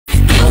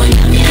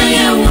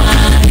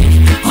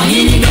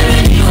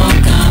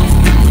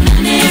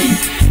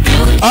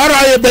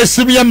ye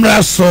besimye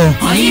mraso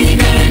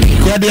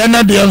ya de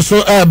na de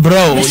so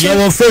bro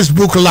ya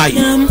Facebook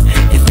live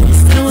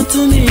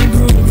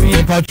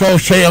patrol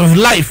share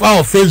live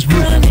our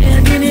Facebook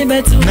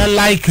na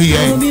like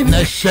ye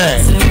na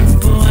share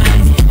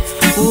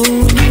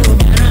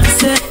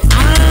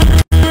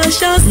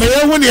me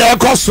when you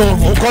also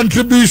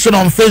contribution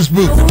on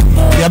Facebook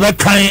ya be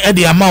kan e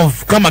the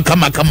amount come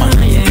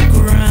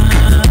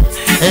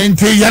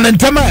enti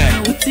yanentama.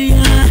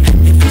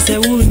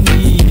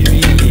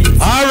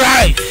 All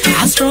right.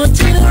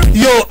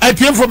 Yo, I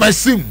came from my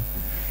sim.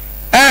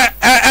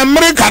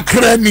 America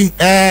krani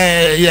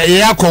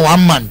ya ko 1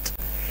 month.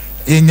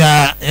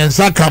 Inya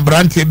ensaka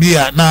brante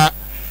bia na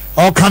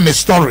all kind of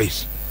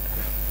stories.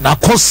 Na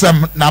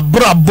kosem na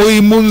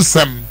braboy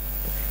munsem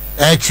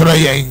kire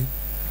yen.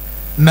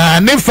 Na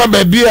nefa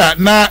babia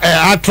na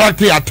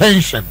attract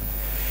attention.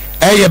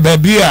 Eye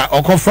babia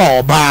okofa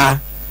oba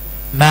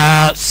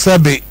na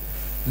sebe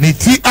ni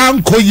ti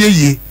anko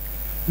yeye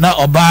na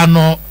oba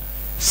no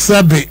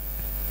sebe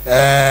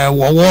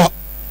wowo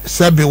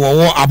sebe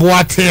wowo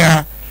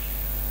aboatea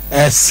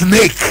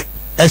snake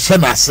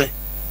eshenase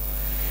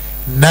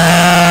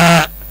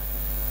na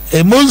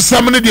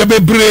emunsam ne de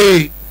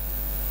bebre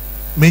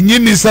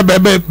menyini sebe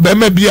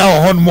be bia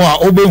ohon mo a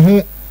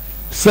obehu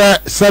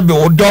sebe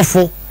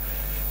odofo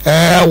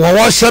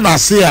wowo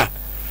shenase a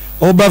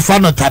obefa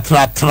no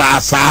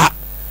tatra saa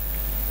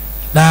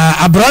na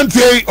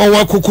abrante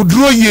owa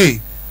kokuduro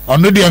ye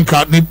ono de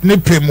nka ne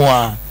pemu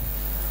a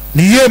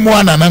ne ye mu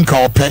ana nka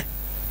ope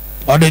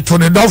o de to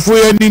ne dofo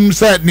anim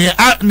se ne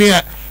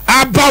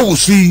aba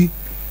wosi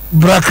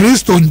bra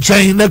Kristo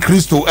nchen na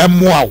Kristo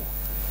emmoa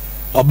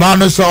oba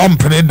no so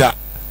ompene da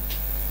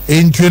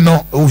enti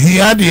no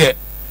ohia de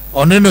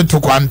one no to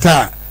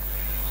kwanta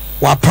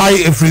wa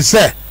pai efri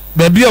se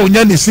bebia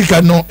onya ne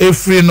sika no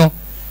efri no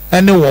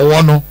ene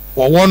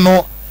wowo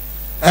no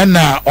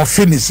ena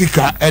ofi ne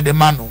sika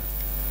edemano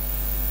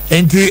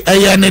enti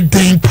eye ne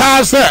den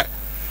pass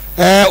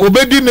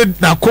obedi ne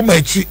na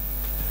komachi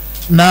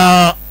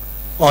na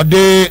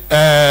ode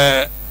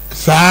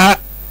sa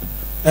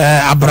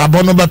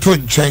abrabo no beto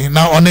nchen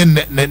na one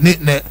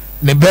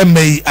ne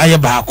bemei aye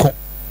baako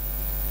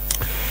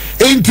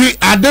enti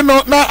ade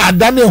no na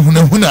adane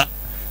hunahuna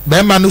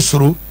bema no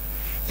suru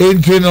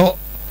enti no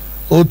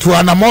otu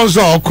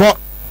anamonzo okọ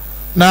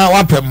na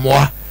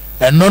wapemmoa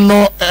eno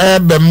no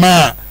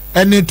bema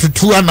eni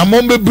tutu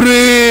anamon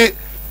bebre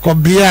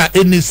kobia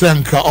eni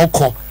senka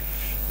okọ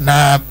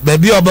na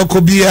baby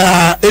obeko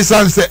bia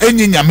esanse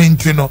enyi nyame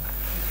nti no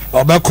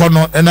obeko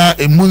no na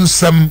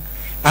emunsem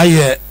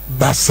aye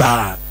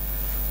basa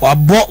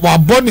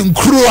wabo ni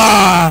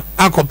nkruwa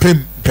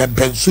akopem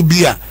pempensu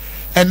bia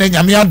ene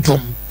nyame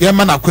adom ye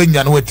ma na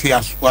kwanya no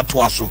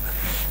watu aso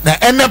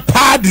na ene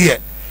paade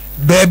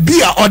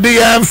baby a ode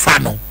ye mfa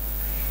no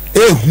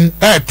ehu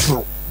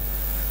etro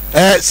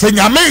se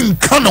nyame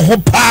nka no ho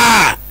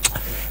pa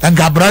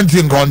enga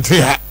branti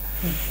ngonte ha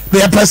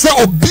be pese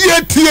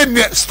obia tie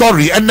ne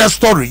story and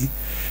story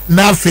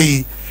na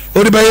fe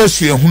odi ba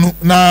yesu ehunu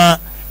na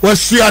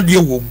wasu ade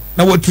wom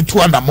na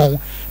watutu anamon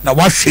na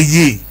wahwe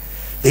ye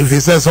if he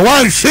says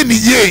one hwe ni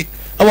ye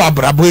awa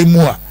brabo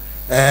emu a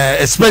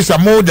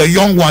especially more the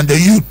young one the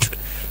youth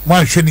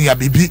one hwe ni ya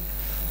bibi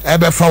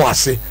ebe fa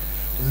wase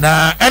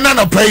na ena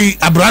no pay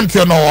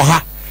abrante no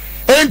ha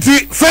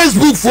enti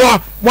Facebook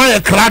for one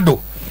krado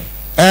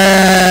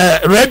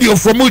radio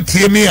for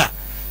multimedia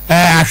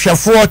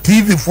ahwefo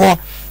TV for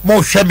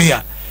mo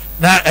shemia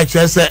na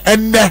say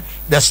ende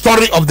the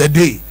story of the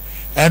day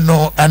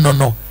no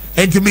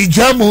enti mi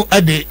jamu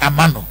ade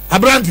amano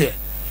abrante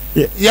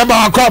ya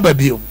ba akọ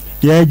babio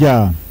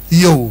yeja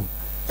yo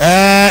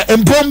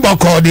empombo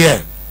ko de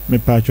me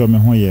pacho me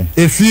ho ye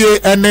efie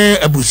ene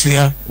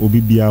abusia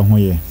obibia ho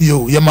ye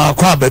yo ya ma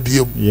akọ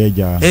babio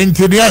yeja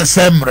enti dia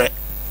semre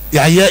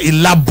ya ye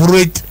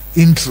elaborate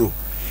intro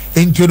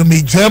enti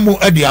mi jamu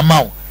ade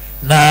amao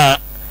na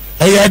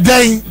eya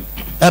dan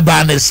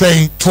eba ne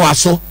sen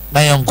toaso na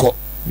yenko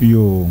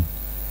yo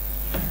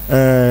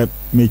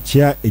me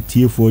chia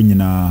etiefo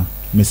nyina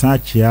me sa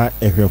chia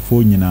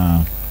ehwefo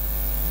nyina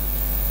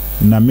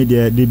na me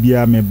de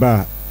bia me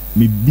ba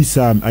me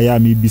bisa aya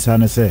me bisa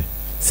na se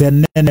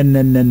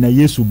na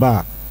Yesu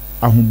ba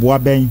ahoboa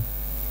ben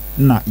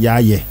na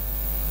yaye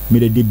me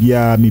de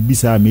bia me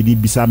bisa me di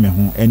bisa me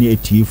ho ene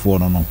etiefo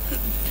no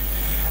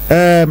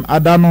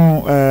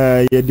adano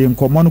ye de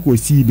nkomo no ko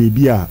si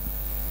bebi a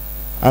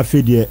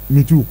afedie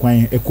mitu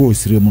kwan eko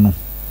osiremu no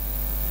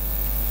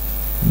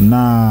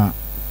na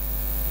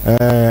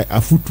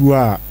afutu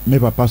a me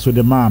papa so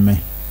de maame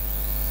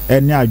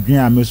ene adwen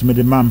a me so me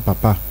de mam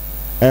papa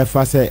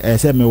fa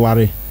se me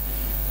ware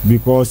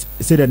because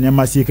say the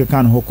nema si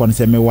kan ho kon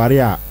se me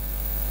ware a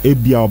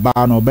ebia oba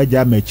na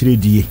obaja ma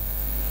kiredie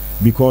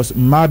because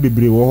ma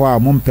bebre wo ho a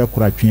mo mpe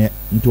kuratwe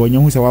nti onye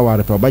hu se wa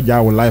ware pa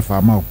obaja wo life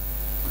ama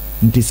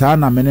nti sa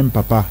na me ne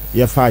papa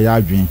ye fa ya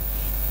adwen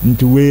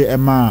nti we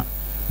ema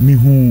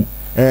mihu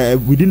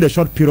within the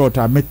short period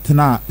a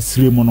metna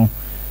sremu no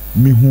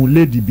mihu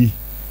lady bi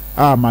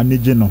a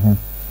manage no ho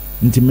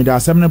nti me da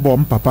asem ne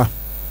bom papa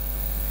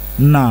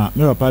na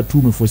me papa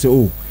tu me for say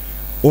oh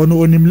ono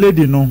onim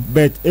lady no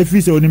but if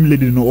you say onim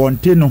lady no on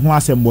te no ho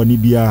asembo ni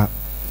bia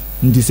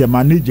nti se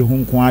manage ho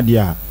nko ade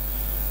a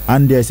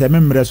and there se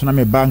memre so na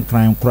me bank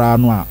kran kra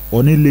no a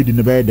oni lady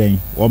no be den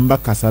o mba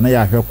kasa na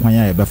ya hwe kwan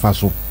ya be fa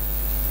so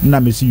na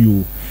me si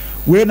you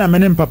we na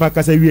me papa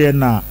kasa wie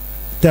na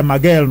tema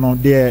girl no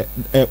de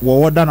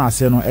wo woda na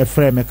ase no e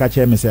frɛ me ka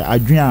che me se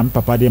adwen a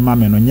papa de ma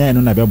me no nya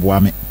no na be boa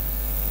me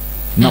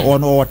na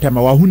ono o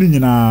tema wa huni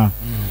nyina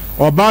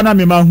oba na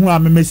me ma hu a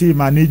me mesi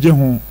manage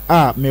ho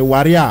a me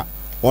ware a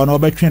ono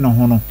obetwe no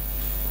ho no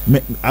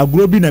me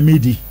agro bi na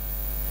medi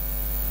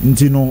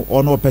nti no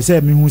ono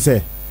pese me hu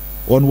se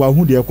ono wa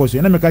hu de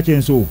ekoso na me ka che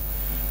nso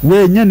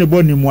we nya ne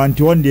boni mu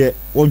anti on de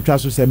ontwa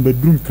so se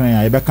mbedrum kan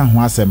a e be ka ho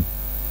asem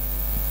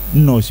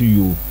no si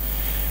you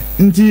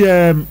nti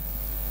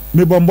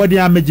me bombodi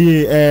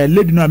ameji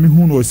lady no me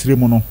hu no osire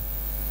mu no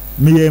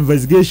me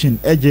investigation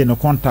eje no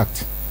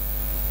contact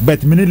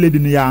but me lady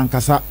no ya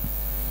ankasa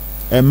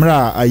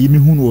emra ayi me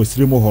hu no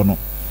osire mu ho no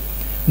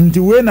nti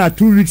we na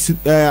 2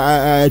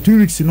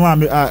 weeks no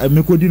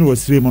me kodi no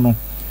osire mu no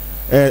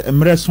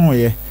emre son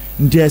ye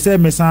nti ese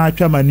me san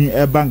atwa mani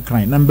bank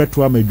kran na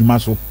mbeto amadwuma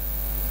so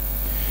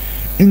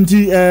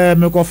nti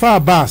me kofa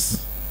bus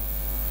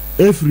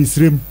every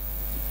stream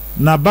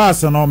na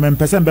bus no me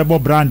mpese mbebo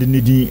brand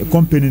ni di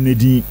company ni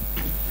di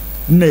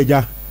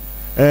nneja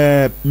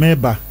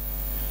meba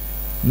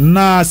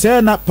na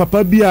se na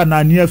papa bia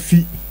na ne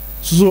afi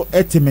so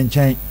etime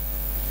nchen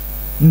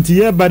nti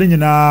ye ba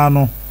nyina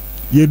no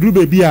ye duru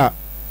bebi a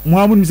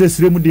muamu ni se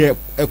siremu de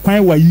kwan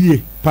wa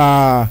yie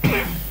pa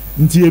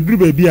nti ye duru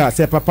bebi a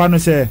se papa no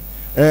se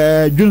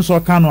dwunso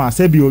kanu a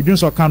se bi o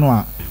dwunso kanu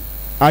a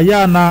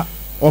aya na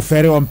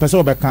ofere o mpese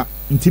obeka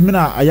nti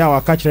mina aya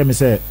wa ka kire me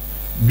se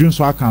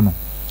dwunso aka no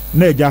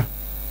na eja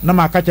na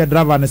ma ka kire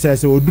driver ne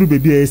se oduru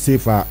bebi a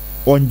safe a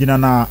onjina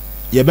na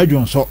ye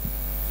bedwunso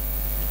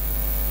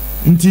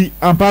nti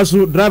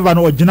ampaso driver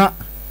no ogina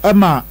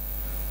ama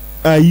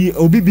ayi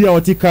obibia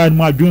otika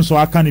mu adwunso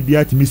aka ne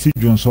bia timi si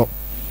dwunso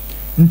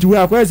nti we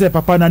akwese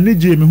papa na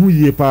nije me hu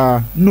yie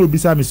pa na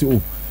obisa me se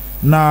o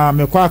na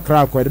me kwa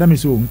akra akwa na me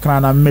se o nkra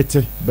na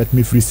mete but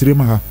me free sirem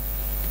ha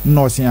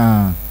no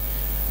sia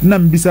na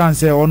mbisa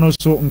anse ono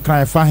so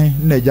nkran fa he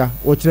na eja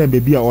o kire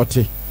bebi a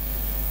ote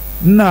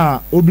na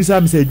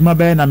obisa me se adwuma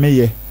be na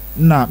meye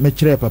na me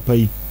kire papa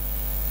yi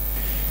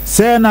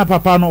se na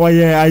papa no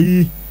oye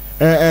ayi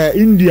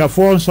India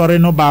for sorry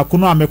no ba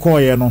kuno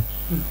amekoye no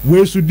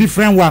we su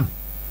different one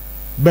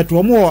but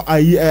wo mo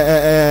ayi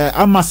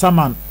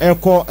amasaman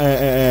eko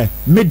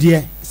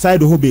media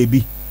side ho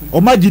baby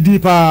o magidi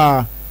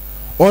pa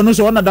onu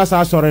so ona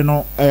dasa sorry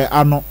no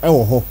ano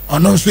ewo ho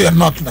ono so ye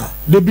not na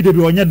debi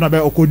onye na be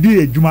okodi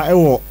ejuma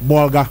ewo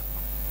bolga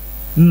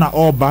na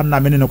oba na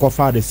mene ne ko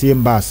fa the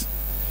same bus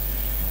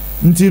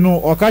ntino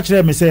o ka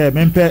kire me se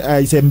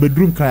mempe se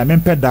mbedrum kran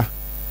mempe da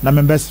na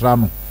membesra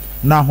no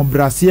na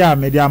hobrasia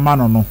media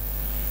mano no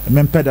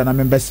mempeda na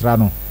membesra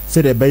no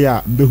se de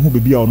beya mbehu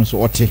bibia ono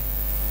so ote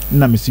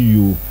na mesi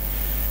yu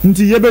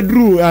nti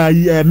yebedru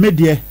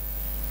media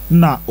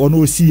na ono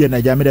osi ye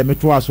na ja mede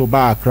meto aso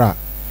ba akra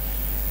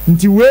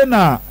nti we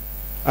na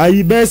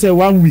ayi bese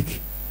 1 week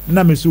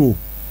na meso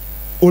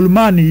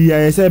olmani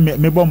ya se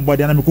me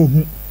bombode na me ko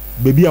hu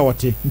bibia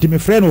ote nti me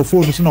frɛ no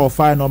phone so na o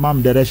fa na o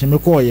mam direction me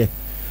ko ye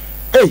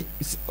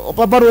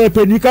papa ro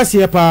epeni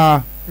kase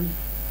pa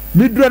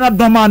midura na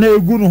doma na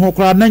egu no ho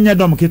kra na nya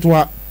dom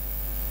ketwa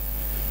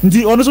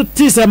nti ono so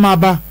ti se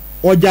maba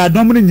oja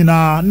dom ni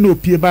nyina na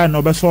opie ba na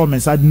obeso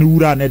mensa de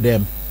wura na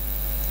dem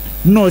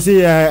no se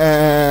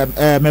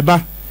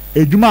meba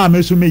ejuma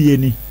ameso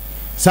meyeni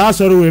sa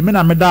soro we me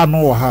na meda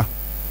no wo ha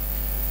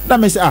da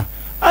me se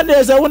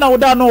ande se wona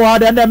woda no wo ha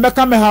de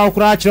meka me ha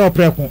kra kire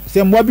opreko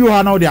se mwa bi wo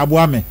ha na wo de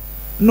aboa me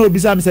na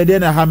obisa me se de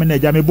na ha me na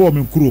ja me bo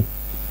me nkuro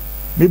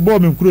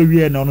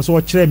wie na ono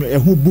so kire me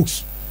ehu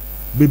books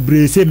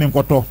bebrese me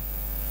nkoto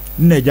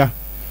nneja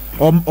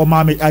o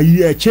mame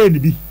ayi chain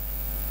bi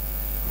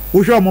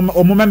wo hwe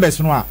o members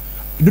no a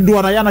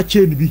dodo na ya na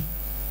chain bi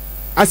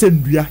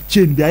asendua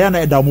chain bi ya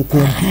na eda mo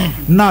kon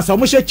na sa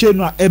mo hye chain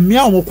no a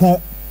emia mo kon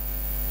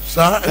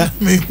sa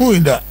me hu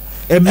inda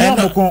emia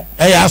mo kon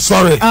ya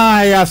sorry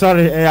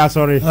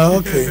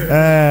okay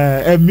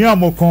emia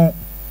mo kon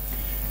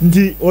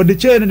ndi o de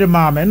chain de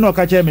mame no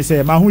ka che me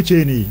se ma hu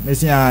chain yi me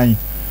si an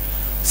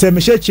se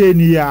me hye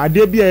chain ya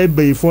ade bia e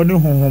bayifo ne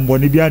honhombo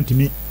ne bia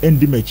ntimi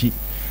endi machi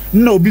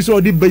na obi so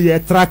odi bayi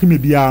track me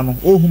bia no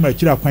ohu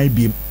machira kwan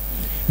biem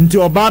nti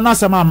oba na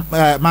sama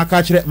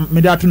maka kire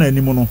me da to na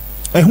animu no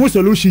ehu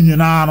solution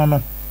nyina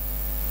no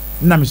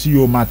na me si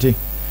yo mate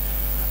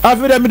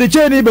afide me de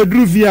chain be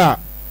duru via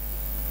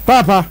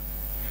papa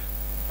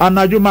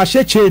anajo ma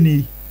hye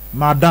chain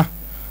mada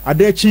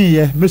ade chin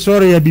ye me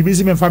sore ya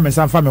bibisi me fa me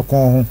sanfa me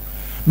kon ho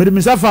me de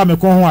me sanfa me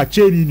kon ho a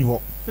chain ni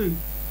ho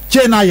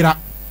chain ayira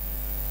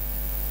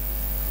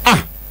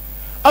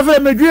afere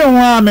medwe ho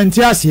a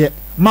mente ase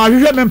ma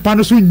hwehwe me mpa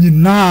no so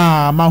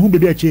nyina ma hu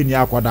bebi a chain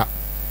akoda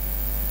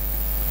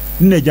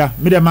nneja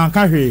me de man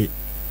ka hwe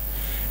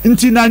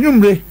nti na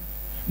nwumre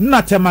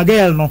na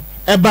temagel no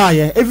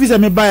buy if you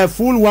me buy a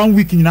full 1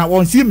 week na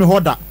won see me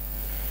hoda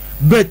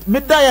but me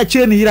die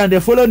chain here and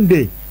the following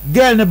day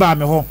girl ne ba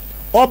me ho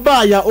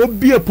oba ya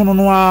obi epono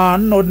no a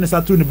na odne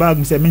satu ne bag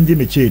me say menje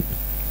me chain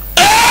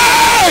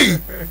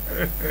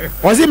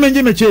o si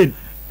menje me chain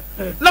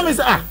na me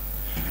say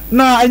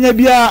na anya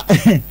bia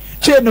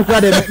chain no kwa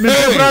de me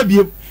bra bi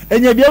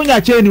enya bia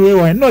unya chain we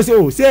wo no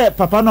say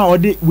papa no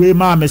odi we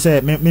ma me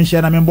say me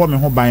nhye na me mbo me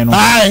ho ban no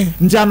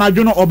nti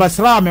anadwo no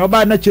obasra me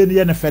oba na chain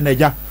ye ne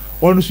feneja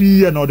onu su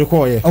yiye no de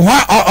koye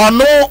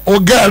ono o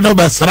girl no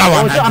besra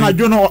wa na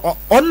anadwo no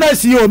onna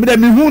si o me de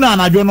me hu na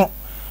anadwo no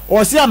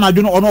o si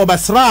anadwo no ono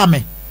obasra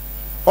me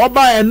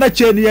oba e na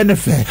chain ye ne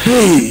fe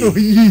no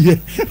yiye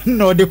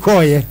no de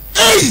koye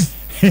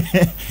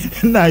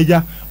na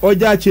ja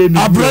oja chain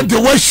abrante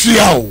wa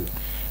hia o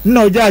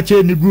no ja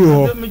chain gu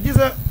ho me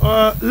gise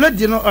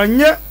lady no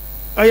anye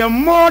I am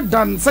more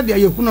than said ya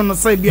yekuno no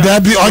say bia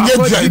Debbie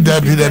onye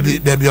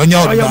Debbie onye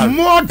I am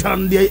more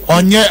than the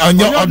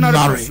onye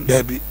ordinary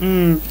Debbie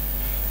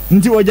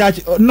nti oja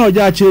no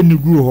oja che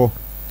nugu ho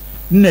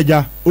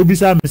nneja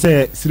obisa me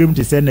say sirem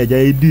te say nneja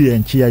edi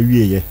enchi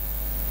awie ye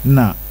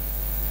na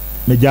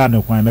meja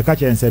no kwan me ka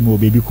che nse me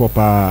obebi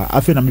kopa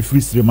afi na me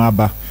free sirem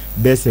aba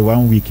be say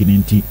 1 week ni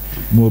nti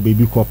me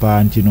obebi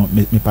kopa nti no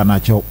me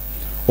panacho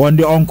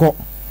onde onko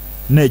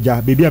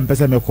nneja bebi am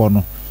pese me ko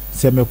no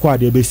se me kwa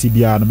de be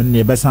sibia no me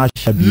ne be san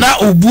hia bi na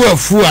obu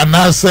afu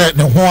anase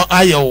ne ho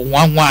aye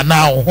wanwa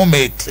na ho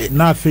mete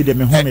na afi de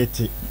me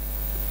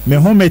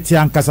ho mete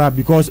ankasa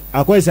because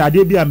akwese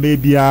ade bia me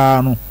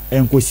bia no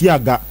enkosi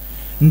aga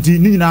nti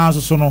ni nyina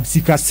asoso no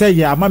sika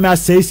seye ama me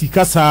asay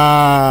sika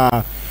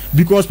sa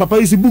because papa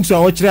isi books a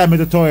o kire me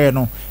to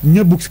no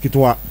nya books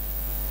kitwa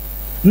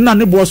na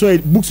ne bo so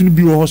books no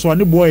bi wo so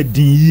ne bo e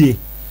din yie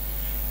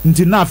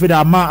nti na afi de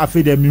ama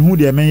afi de me hu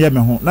de me ye me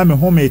ho na me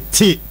ho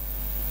mete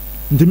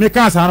nti me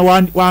kan san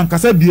wan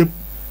kasa biem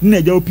na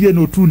eja opie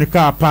no tu ne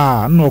ka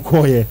pa na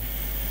okoye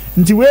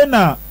nti we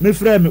na me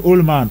frɛ me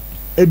old man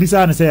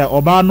ebisa ne sɛ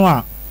oba no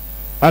a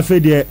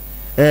afede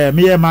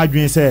me ye ma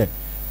dwen sɛ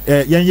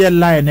yen ye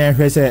line na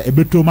hwɛ sɛ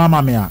ebeto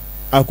mama me a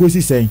akosi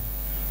sɛn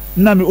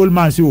na me old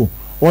man si o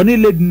oni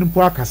lady no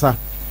po akasa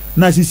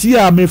na sisi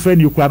a me frɛ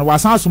ne kura no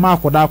wasan so ma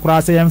akoda kura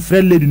sɛ yen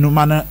frɛ lady no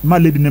ma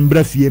lady no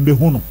mbra fie be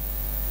hu no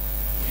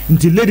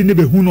nti lady ne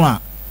be hu no a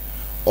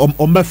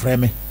ombe frɛ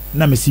me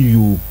na me si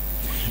you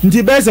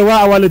nti be se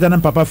wa awale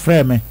tan papa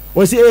frɛ me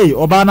o si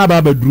oba na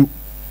ba badru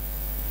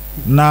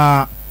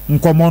na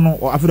nkomo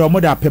no afide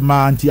omo de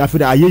apema nti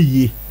afide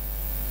ayeyie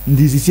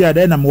ndi sisi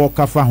ada na me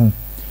kafa ho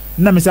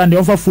na me sa de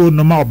ofa phone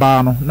no ma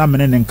oba no na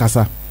me ne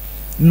nkasa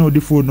na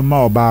odi phone no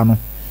ma oba no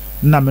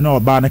na me ne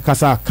oba ne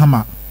kasa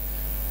kama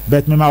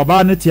bet me ma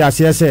oba ne ti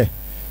ase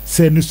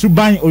se ne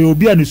suban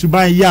obi a ne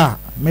suban ya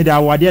me da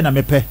awade na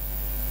mepɛ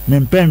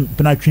mempem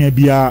pena twa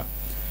bia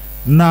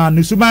na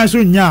ne suban so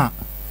nya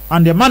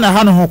and the man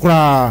ha no ho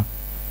kra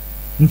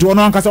nti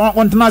ono ankasa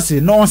on tena se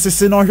no on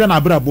sese no hwe na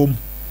abrabom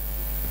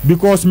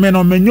because me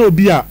no menyo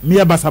obi a me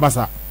ya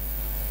basabasa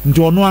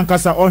nti ono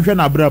ankasa on hwe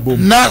na abrabom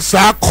na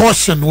sa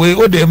caution we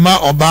o de ma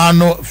oba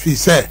no fi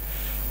se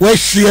we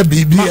hia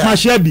bibia ma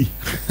hia bi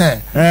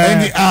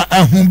eni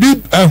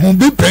ahun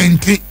bi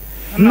penti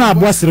na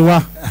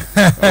aboserewa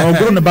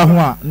ogoro ne ba ho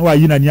a no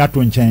ayi na ni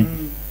ato nchen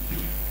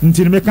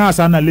nti me kan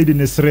asa na lady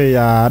ne sre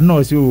ya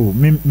no si o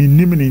me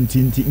nim ni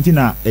nti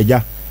na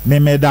eja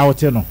me da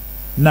wote no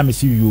na me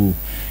si yo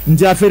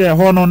nti afere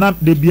ho no na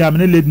de bia me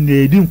ne lady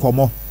ne edi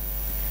nkomo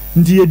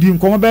nti edi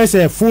nkomo be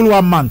say full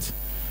 1 month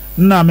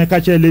na me ka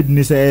che lady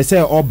ne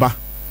say oba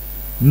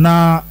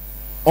na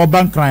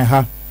oba nkran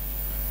ha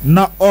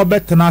na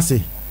obetena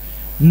se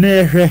na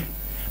ehwe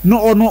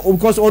no ono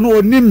because ono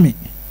onimi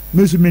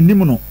me su me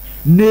nim no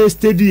na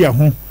steady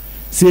ho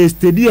se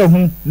steady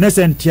ho na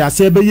sentia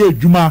se be ye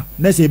adwuma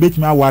na se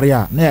betimi aware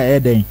a na ya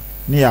eden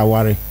na ya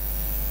aware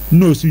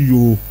no su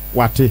yo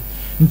wate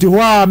nti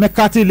ho a me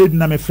kate lady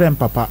na me friend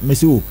papa me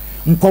se o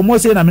nkomo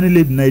se na me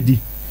lady na edi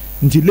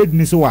nti lady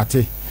ni so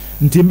wate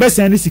nti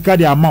mbesen ni sika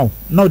de amaw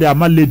na de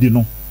ama lady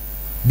no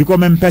because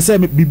me mpese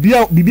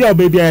bibia o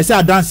baby ya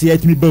se dance ya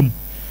timi bam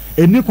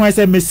eni kwan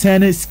se me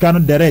sen sika no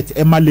direct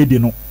e ma lady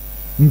no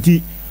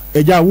nti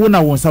eja wo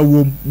na won sa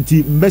wom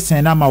nti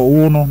mbesen na ma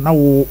wo no na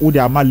wo de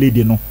ama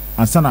lady no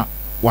ansana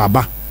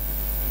waba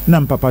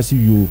na papa si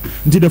yo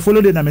nti the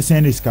follow day na me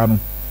sen sika no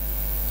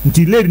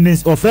nti lady ne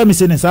offer me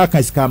sen sa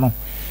kan sika no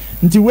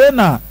nti we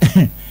na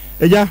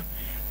eja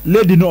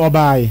lady no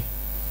obae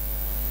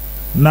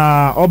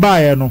na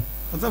obae no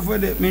asafo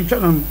de me ntwa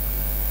no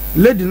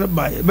lady no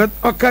bae but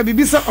oka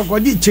bibisa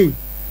okoji chain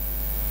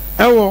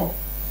ewo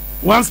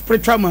one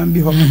spiritual man bi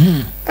ho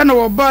ena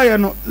wo bae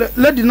no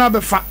lady na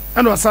be fa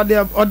ena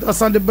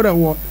osade bre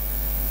wo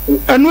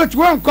enu ati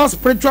one cause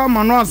spiritual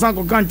man no asan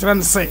ko kan kire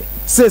ne say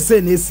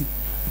na esi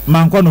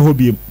man ko no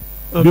hobiem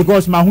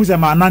because ma hu se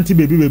ma nanti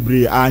baby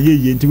bebre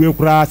ayeye nti we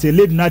kura se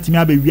lady na timi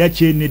abewia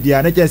chain ne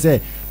dia na che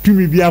se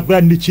tumi bi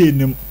akura ni chain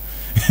nim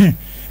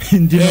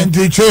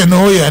ndi chain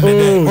no ye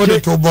ne o de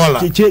to bola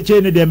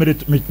chain ne dia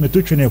me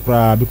to twene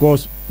kura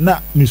because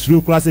na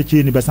misuru kura se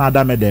chain be san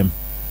da medem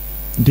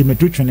nti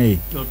meto twene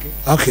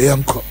okay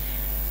yanko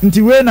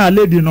nti we na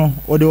lady no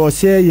o de o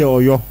se ye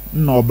oyo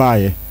na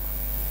obaaye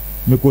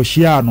me ko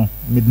hia no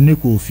me dine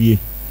ko ofie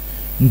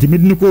nti me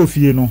dine ko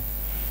ofie no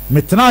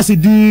me tenase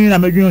din na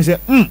medwun se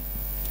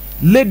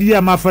lady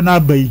ya mafa na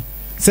abai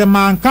se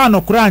manka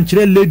no kura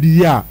nkyere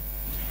lady ya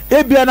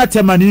ebia na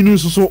temani nu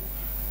so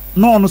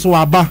no no so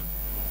waba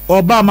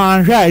oba ma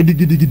anhwa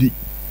edigidigidi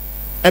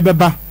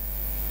ebeba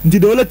nti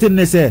de oletin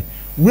ne se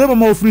we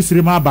ma ofri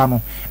sire ma aba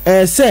no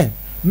se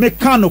me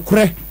ka no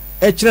kure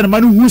kyere na ma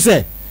no hu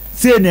se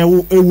na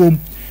ewom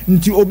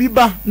nti obi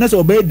ba na se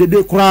oba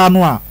dede kura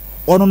no a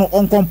ono no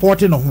on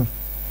comporte no ho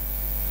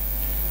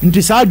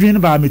nti sa adwen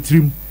ba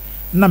metrim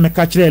na me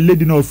ka kyere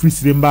lady na ofri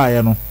sire mba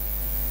ye no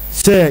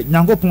se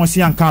nyankopon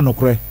si anka no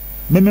kure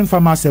me mfa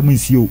ma asem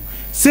nsio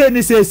se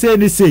ni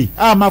se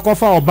a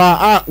makofa oba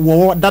a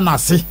wo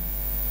danase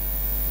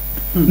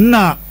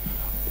na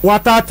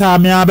watata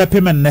me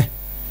abepemenne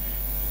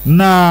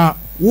na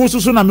wo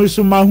susu na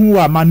mesu mahu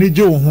a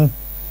manage wo ho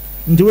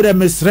ndi wo de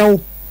mesrew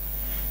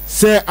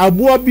se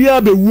aboa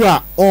bia bewu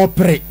a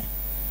opre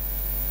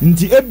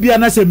ndi ebia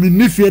na se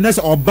minifie na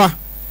se oba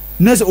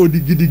na se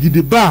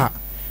odigidigidi ba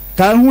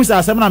ka hu sa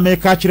asem na me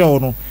ka kire wo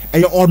no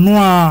eye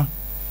ono a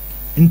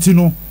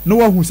ntino no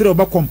wa hu se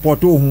oba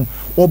comport wo ho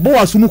obo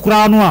asum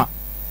kura no a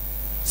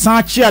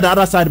san chia da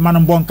other side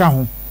man bonka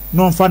ho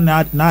no mfa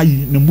na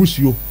yi ne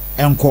mbusuo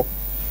enko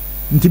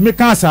nti me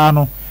ka sa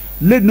no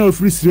lady na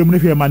ofri sirem ne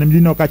hwe man mi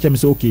no ka chem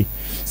se okay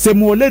se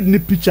mo lady ni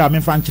picture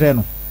me fa nkire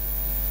no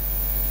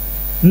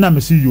na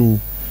me si yo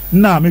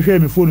na me hwe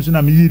me phone so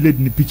na me yi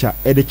lady ni picture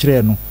e de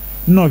kire no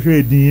no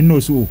hwe din no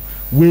so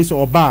we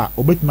so oba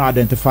obetima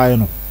identify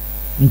no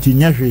nti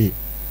nya hwe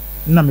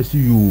na me si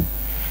yo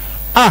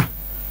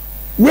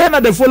we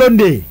na the following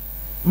day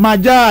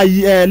maja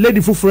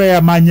lady fufure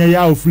ya manya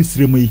ya ofri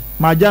sirem yi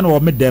maja no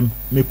me dem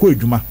me ko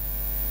adwuma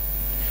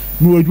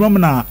me adwuma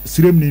na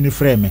sirem ni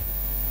frɛ me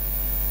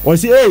o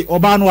si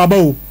oba no aba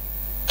o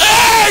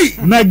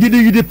na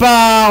gidigidi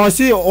pa o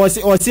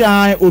si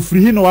an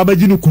ofri hi no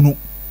abaji no kunu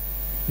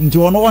nti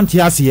ono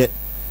onte ase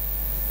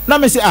na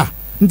me si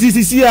nti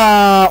sisi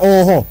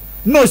oho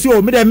no si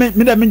o me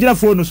dem ngina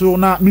phone so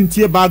na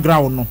mintie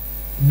background no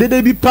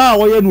dede bi pa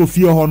o ye no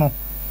ofie ho no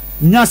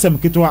nyasem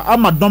kitwa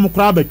ama dom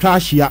kra betwa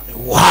ahia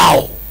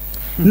wow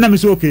na me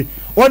si okay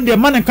on de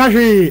man ka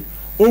hwe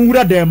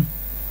onwura dem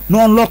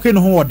no unlock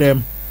no ho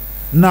dem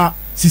na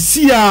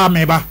sisi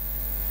meba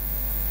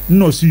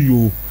no si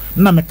yo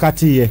na me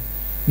katiye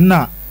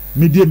na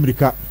me die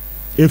America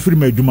efiri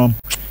madwumam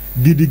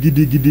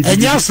gidi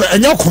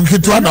enya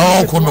konkitwa na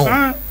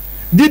okono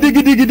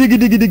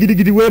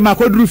gidi we ma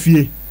kodru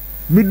fie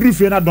me dru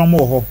fie na dom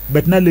ho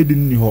bet na lady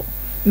ni ho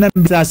na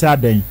mbisa sa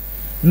adan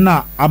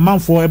na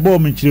amanfo ebo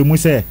me kiremu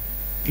se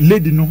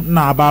lady no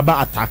na ababa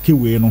atake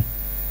we no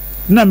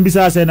na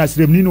mbisa sa na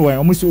sirem ni no we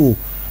omo se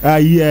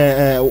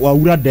wa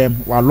wura dem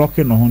wa lock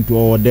no ho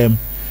nto o dem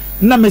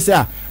na me se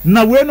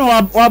na we no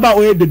aba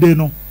o dede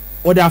no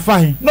o de afa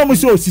he no mo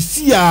se o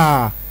sisi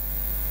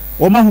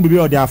o ma hu bibi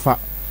o de afa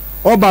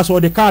o ba so o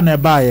de car na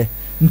baaye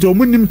nti o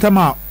munim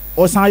tama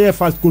o san ye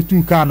fast go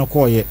to car no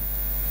koye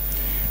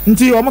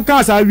nti o mo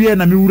ka sa wie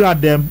na me wura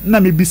dem na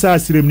me bisa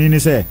sirem ni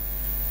se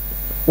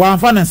wa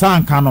anfa ne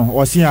san kan no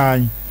o si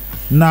an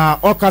na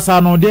o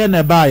kasa no de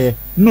na baaye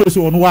no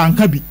so no wa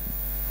anka bi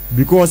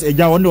because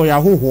eja wonde o ya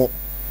hoho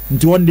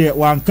nti wonde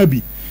wa anka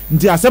bi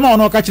nti asema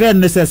ono ka kire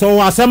ne se so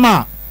wa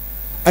asema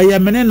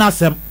ayemene na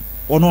asem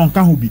ono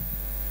nka ho bi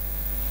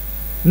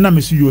na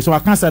me suyo so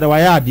aka sa de wa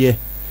ya ade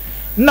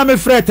na me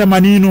frɛ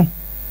temani no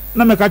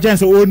na me ka kyen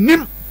se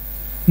onim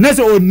na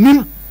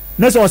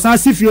se osan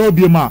sifie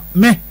obi ma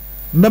me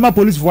mbema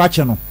police fo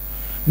ache no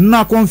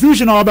na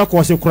confusion a oba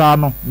ko se kura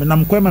no me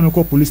nam kwa ma me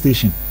ko police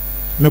station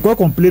me ko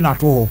complain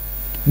ato ho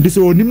ndi se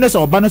onim na se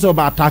oba na se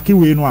oba attack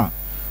we no a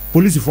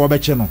police fo oba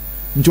che no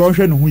nti o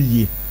hwɛ no ho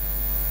yie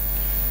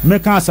me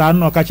ka sa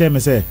no ka kyen me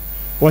se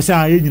wo se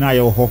an ye nyina ye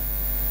ho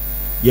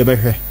ye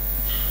behwe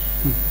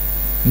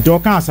nti o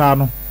ka sa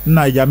no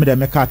na ya me de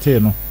me ka te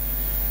no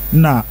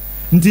na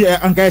nti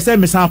anka ese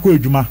me san ko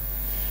adwuma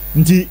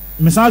nti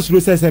me san suro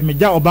se me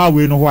ja oba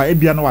we no ho a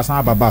ebia no wasan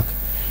aba back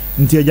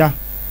nti eja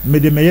me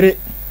de meyere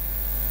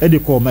e de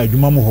ko ma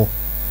adwuma mu ho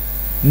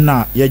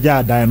na ye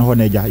ja dan no ho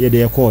na eja ye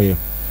de ko ye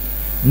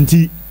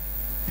nti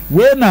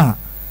we na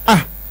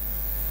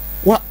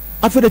wa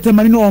afede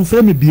temani no on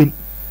frɛ me biem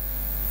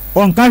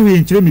on ka hwe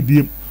nkyere me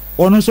biem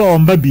ono so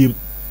on ba biem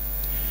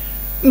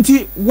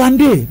nti one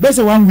day be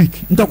say 1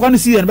 week ntokwa no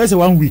see be say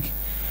 1 week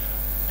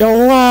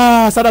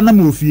wa sada na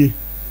mofie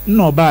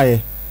no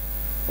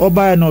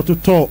obaye no to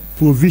top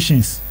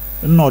provisions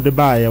no de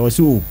baye o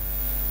si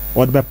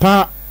o de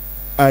pa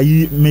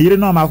ayi meyire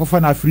no ma kofa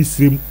na free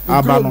stream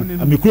aba no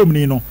mikrom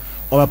ni no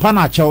o be pa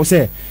na chew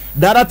say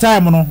that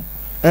time no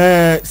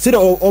say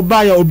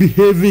obaye o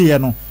behave ye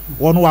no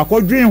wono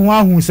akodwen ho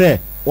ahu say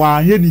wa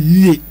anye ni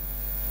yie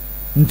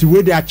nti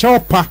we de a chew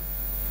pa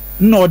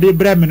no de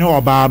bre me no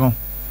oba no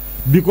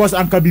because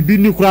anka bibi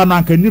ni kura na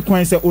anka ni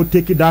kwan say o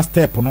take that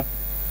step no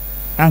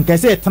anka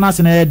say tena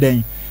se na ye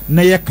den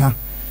na ye ka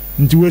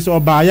nti we so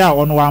ba ya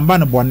ono wamba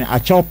ne bone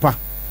achopa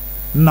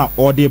na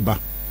ode ba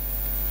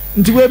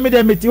nti we me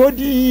de meti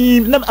odi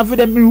na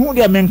afede me hu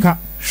de menka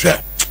hwe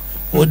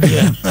odi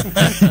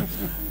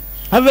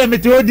ave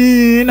meti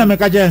odi na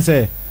meka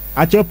jense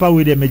achopa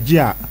we de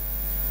megia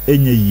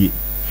enye yi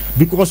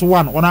because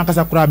one ona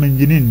akasa kura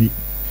menjini ni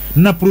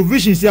na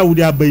provisions ya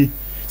wudi abai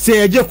se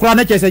eje kura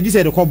na chese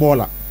gise de ko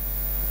bola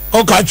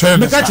o ka chere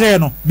me ka chere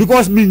no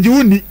because minji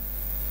wuni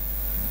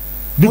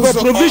because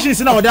provisions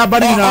na wudi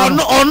abari na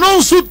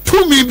ono so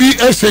to me bi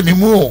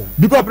esenimu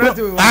because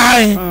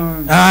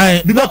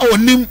ai because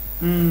onim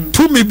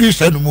to me bi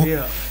esenimu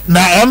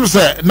na em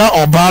se na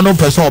oba no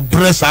person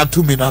bresa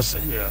to me na se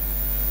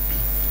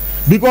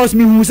because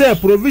me hu say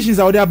provisions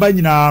a wudi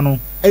abari na no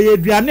eye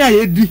duane a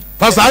yedi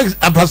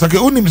pastor ke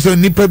unim se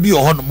nipa bi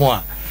ohono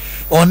a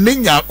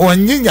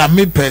oninya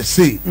me per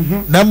se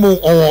na mo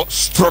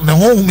strong ne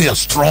ho me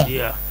strong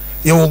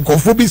ye won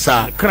kofo bi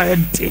sa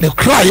ne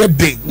cry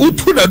dey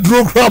utu na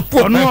duro krapo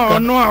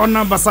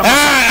ono basa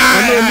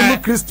ono ni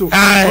Kristo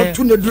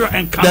utu na duro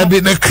enka da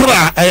bi ne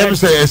cry ayem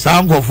say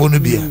sa nkofo no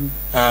bia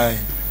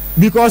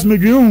because me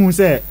dwen hu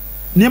say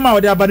nema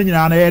wode aba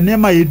nyina na ye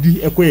nema yedi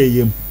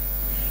ekoyeyem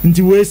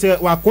nti we say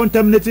wa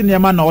contaminate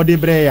nema na wode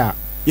bre ya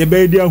ye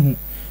be di ahu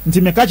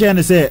nti me ka che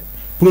ne say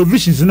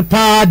provisions ne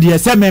pa de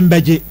se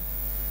membeje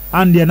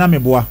ande na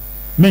meboa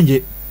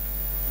menje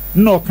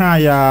no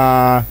kan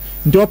ya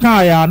nti o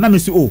kan ya na me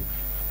si o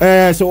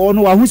so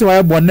ono wa hu se wa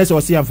ye bonne se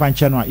o se amfa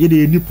nche no a ye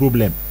de any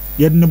problem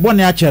ye ne bonne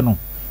a che no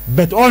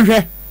but on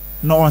hwe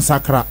na on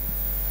sakra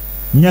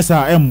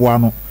nyesa emboa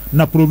no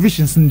na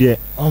provisions ndie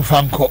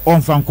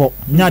onfanko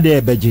nya de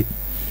ebeje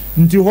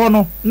nti ho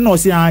no na o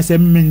se an se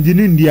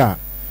menjini ndia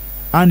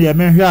ande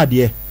me hwe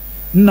ade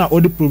na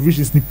o de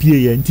provisions ni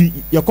pie ye nti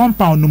ye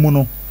compound no mu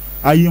no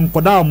ayi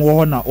nkoda mo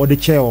ho na o de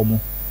che o mo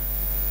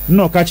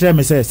no ka kire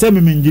me se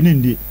me menjini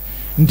ndi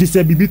nti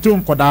se bibito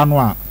nkoda no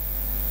a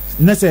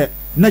na se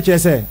na kire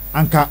se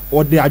anka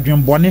o de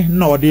adwenbone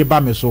na o de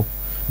ba me so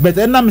but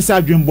na me se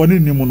adwenbone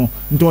ni mu no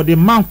nti o de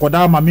man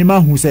nkoda ma me ma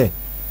hu se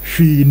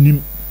hwi nim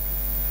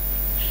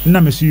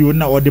na me suyo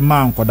na o de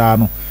man nkoda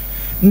no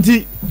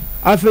nti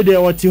afede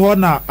o ti ho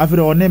na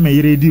afede o ne me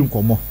yire di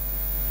nkomo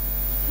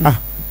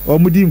o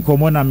mu di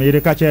nkomo na me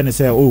yire ka kire ne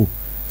se o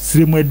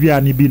siremu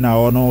aduane bi na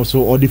ono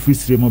so o de free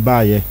siremu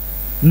baaye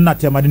na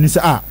temade ni se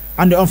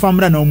ande on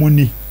famra na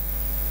omuni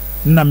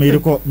na me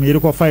yire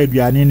ko fa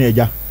aduane na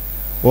eja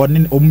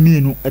oni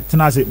ominu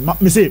etena se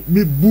me se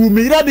me bu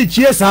me yire de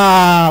chie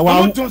sa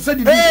wa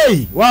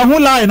wa hu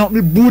lie no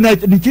me bu na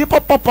de chie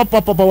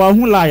pop wa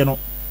hu lie no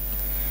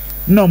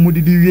na mu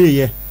didi wie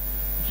ye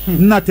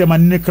na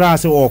temane ni kra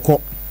se okọ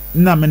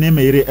na me ne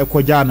me yire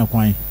ekoja na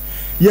kwan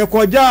ye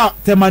koja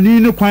temane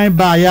ni kwan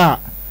ba ya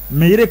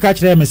me yire ka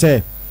kire me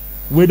se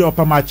we de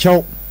opama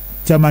chew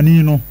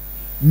temane no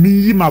mi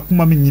yi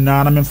makuma mi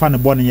nyina na me mfa ne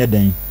bone ye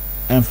den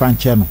emfa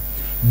nche no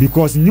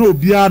because nye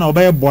obia na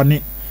obaye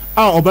bone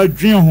a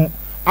obadwen ho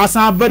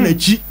asan ba na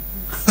chi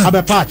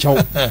abepa chew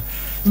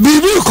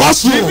bibi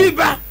koso bibi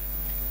ba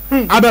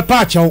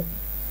abepa chew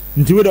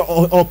nti we de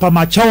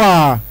opama chew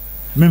a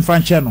me mfa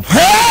nche no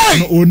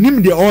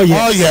onim de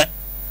oye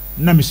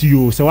na me si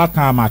yo se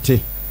waka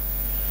amate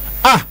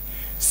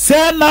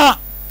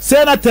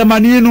sena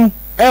temani no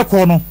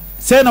eko no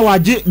sena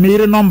waje me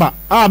yire number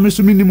me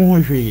so minim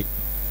ho hwe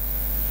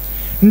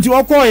nti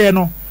okoye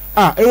no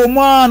ewo mu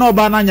na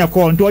oba na nya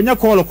call nti onya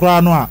call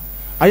kra no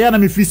aya na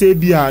me fi se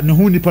bia ne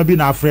hu nipa bi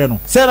na afre no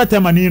sena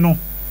temani no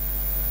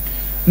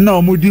na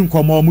omudi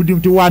nkomo omudi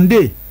nti one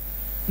day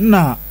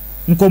na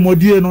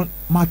nkomodie no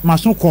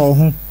maso call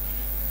ho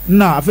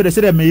na afede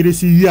se de me yire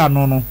si yi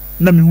ano no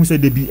na me hu se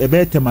de bi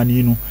ebe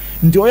temani no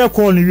nti oye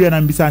call ni wie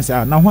na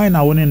mbisanse na hwan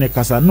na woni ne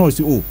kasa no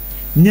si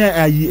nye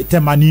ayi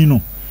temani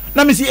no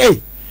na me si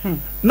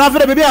na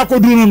afede bebi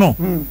akoduru no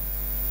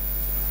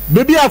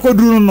bebi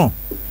akoduru no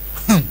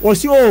o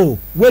si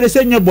we de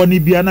se nye boni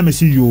bia na me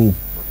si yo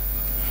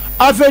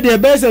afede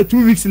be se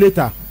 2 weeks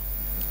later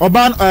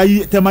oban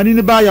ayi temani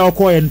ni ba ya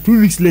okoye 2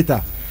 weeks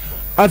later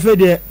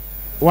afede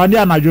wande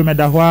anadwo me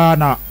da ho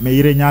na me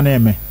yire nya na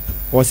eme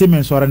o si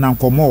me sore na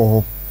nkomo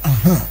ho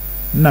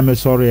na me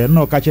sore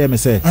no ka che me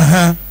se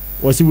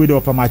o si we de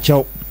opama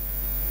chew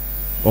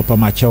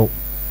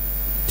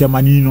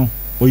temani no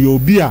o yo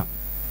bia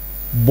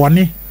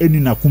bone eni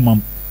na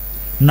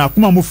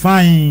kumam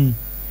fine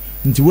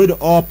nti we de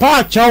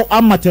opa chew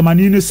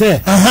amatemani no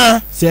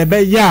se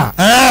be ya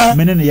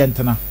mene ne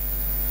yentena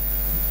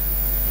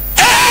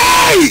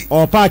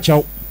opa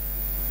chew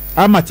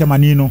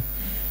amatemani no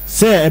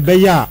se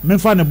be ya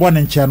memfa ne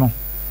bone nche no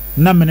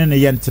na mene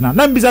ne yentena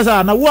na mbisa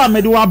sa na wo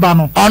amede wa ba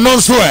no ano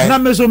so na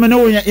me so mene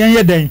wo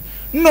yen den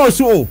no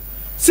so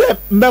se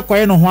mbe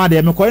koye no ho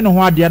ade me koye no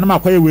ho ade na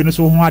makoye we no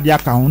so ho ade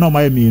aka ho na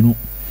ma yemenu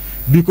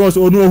because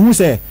onu ohu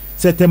se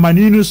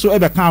temani no so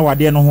ebe kan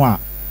awade no ho a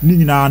ni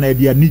nyina na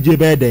ade ni je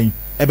be den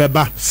ebe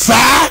ba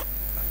sa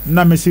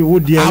na me se wo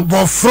de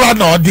abofra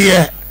na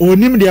ode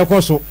onim de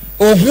ekoso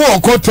ohu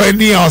okoto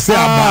ni o se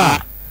aba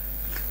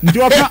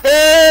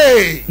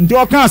nti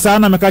oka sa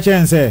na me ka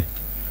chen se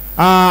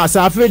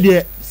sa afi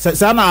de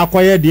sa na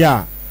akoye de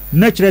a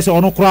na kyerɛ sɛ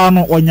ɔno koraa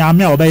no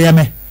ɔnyame a ɔbɛyɛ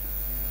me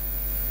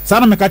saa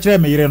na meka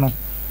kyerɛ me yere no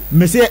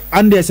me se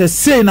ande sɛ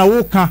sei na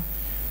woka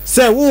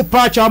sɛ wo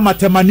pa cha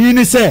matemani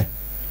ni sɛ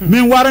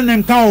menware ne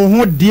nka wo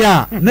ho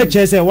dia na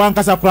kyerɛ sɛ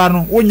wankasa koraa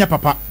no wonya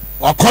papa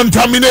o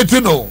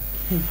contaminate no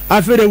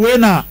afere we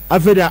na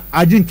afere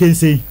agin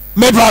kensen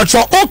me ba cho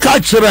o ka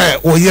kyerɛ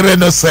o yere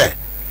no sɛ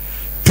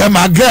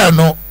temaga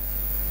no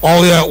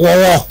o ye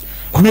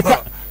wo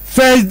meka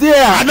first day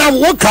ana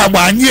wo ka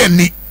ba nye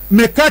ni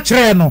meka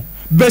kyerɛ no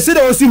bese de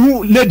osi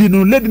hu lady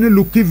no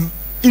look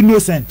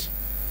innocent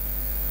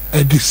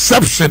a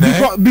deception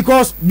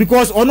because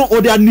ono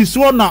o dia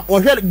niso na o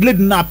hwe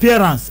lady na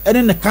appearance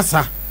ene ne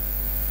kasa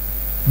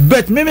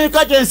but me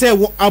ka kyerɛ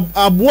sɛ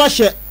aboa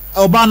hye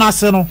oba na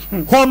ase no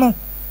hono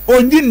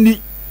onyi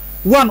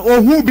one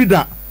ohu bi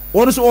da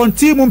ono so on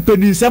team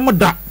mpeni nsɛm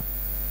da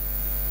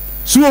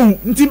so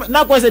nti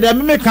na kwa sɛ de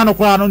me ka no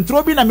koraa no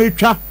ntro bi na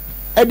metwa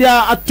e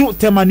dia ato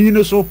temani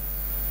no so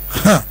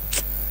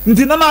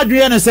nti na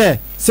adweye ne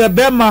sɛ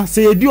bema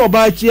sɛ yedi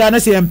oba achia na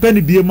sɛ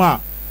empeni bie ma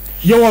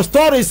ye was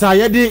stories a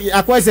yedi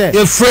akwa sɛ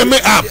ye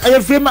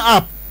frame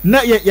up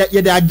na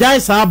ye de agyan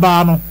sa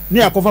ba no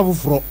na yakofa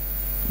foforo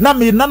na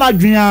me na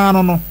adwea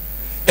no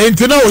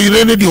enti na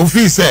oyire ne de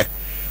office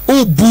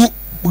ubu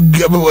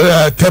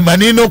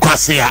temani no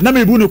kwasea na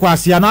me bu ne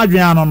kwasea na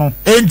adwea no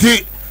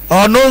enti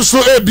ono nso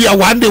ebia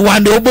one day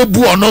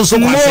obebu ono nso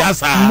kwasea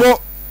sa no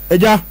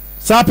eja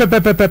sa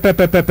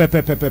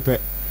pepe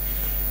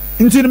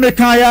ntini me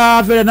kan ya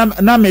afere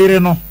na mere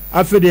no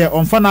afere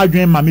onfa na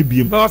adwen ma me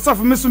biem ba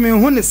wasafo me so me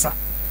hu ne sa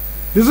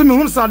bizu me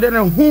hu sa de na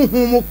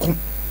huhu mo ko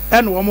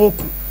ene wo mo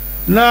ko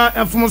na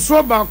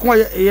enfomoso ba ko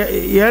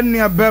ye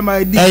nua ba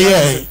ma di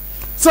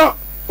so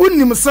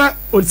unim sa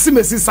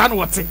osimesi sa na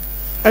wote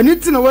ani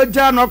ti na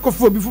wagya na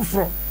akofo obi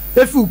foforo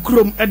efi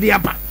ukrom e de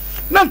aba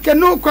na nke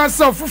no kwa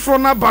sa foforo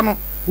na ba no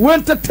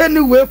wentetani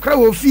we kra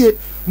wo fie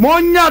mo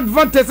nya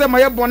advantage ma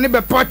ye bone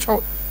be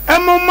pacho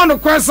emma no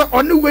kwa sa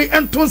oni we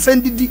enton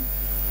sandidi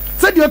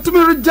said you to me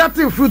reject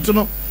fruit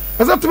no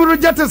as to me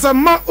reject sa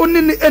ma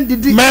oni ni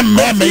endidi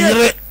me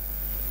yire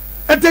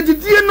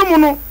etedidie no mo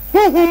no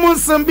honhom mo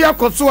nsam bi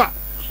akoso a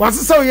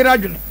wasesa o yire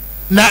adwene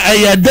na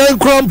eye den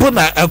krompo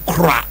na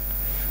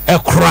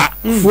ekra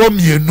fo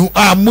mienu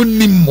a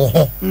munim mo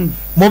ho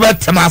mo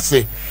betena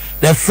se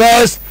the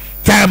first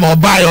time or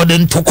buy or the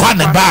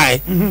ntokwane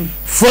buy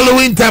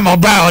following time or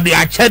buy or the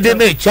achede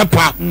na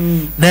chepa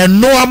na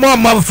no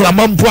amama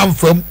flamampo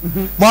amfam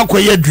mo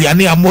akoye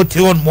aduane amote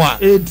on mo a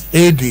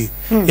edi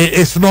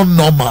it's not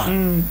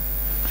normal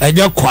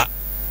enya kwa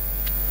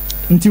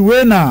nti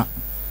we na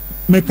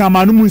me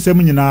kamanu mu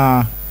nsem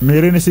nyina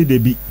mere ne se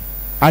debi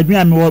adwen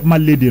a me ma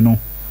lady no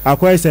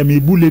akoye se me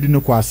bu lady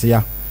no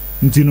kwasea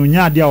nti no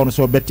nya ade a ono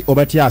so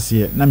obeti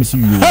ase na me si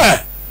wiwo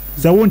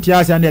se wonti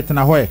ase na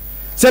etena hoye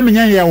se me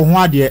nya ye wo ho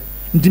ade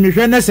nti me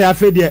hwe ne se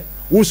afe de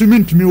wo so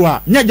mintumi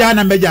wa nya gya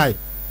na megyae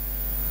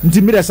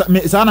nti me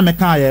sa na me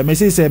kan ye me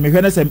se me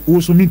hwe ne se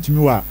wo so mintumi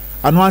wa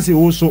ano anse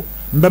wo so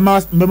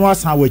mbema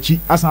asan wachi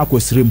asan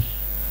akosrem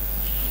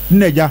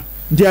nneja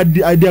nti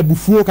ade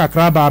abufuo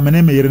kakra ba me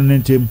ne me yere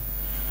nentem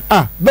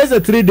bese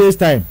 3 days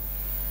time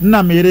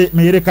na me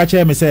yere ka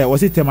che me se wo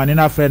sitemane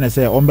na afre ne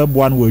se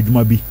ombeboa no wa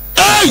adwuma bi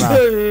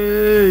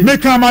me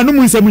kan ma no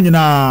mu nsem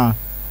nyina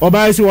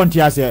oba si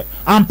wonti ase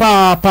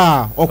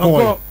ampa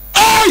okọ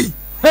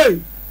hey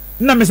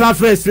na me san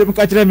fresh stream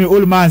ka kire me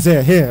old man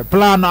say hey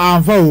plan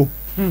amfa o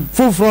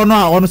fufuro no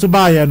a ono so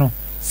ba ye no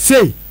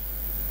say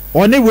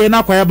oni we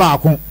na kwaye ba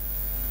akon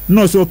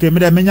no so okay me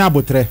de menya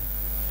abotre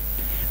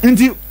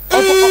nti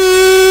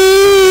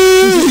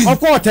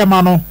okọ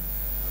tema no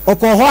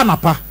okọ ho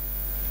anapa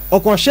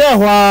okọ she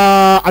ho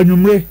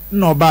anwumre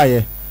na oba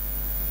ye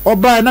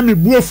na me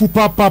buafu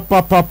pa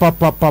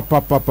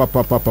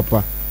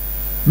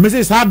me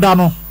say sada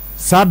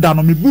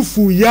no me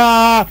bufu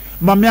ya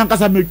mame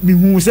ankasa me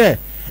hu se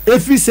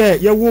efi se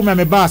ye wo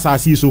me ba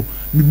asase so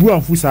me bu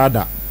anfu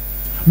sada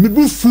me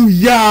bufu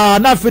ya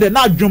na fere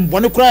na adwombo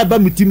ne kura ba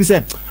mitimi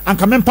se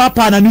anka me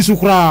papa na nisu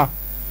kura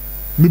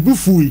me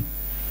bufu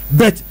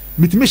bet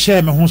mitimi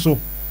share me ho so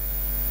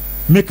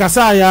me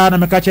kasa ya na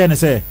me ka che ne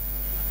se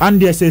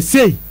ande se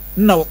sei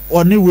na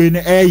oni we ne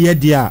eye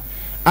dia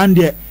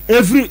ande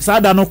every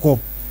sada no ko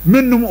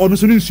menum ono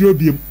so nsuo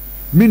biem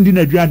mendi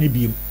na aduane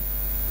biem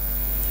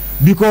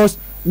because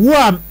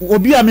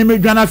obi a me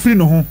dwana free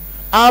no ho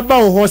aba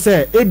wo ho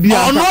se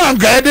ebia ono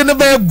anka ede ne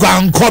be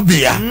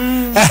gwankobia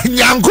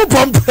nyanko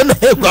pompe na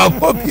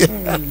gwankobia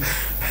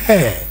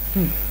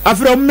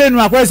afre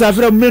menu akwese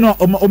afre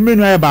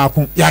menu aye ba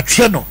ko ya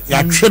twe no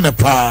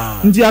pa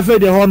nti afa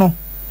de ho no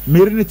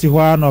meri ne ti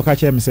ho na o ka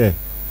che me se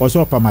o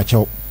so pa ma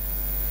chew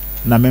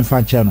na me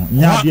mfa che no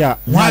nya dia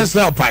wan se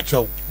pa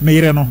chew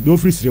meri no do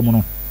free sire mu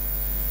no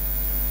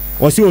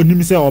o se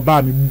onim se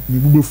oba me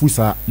bubefu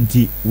sa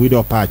nti we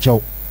do pa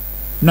chew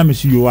na me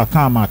si yo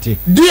aka amate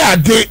di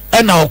ade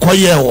na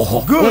okoye wo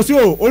ho o se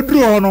oduru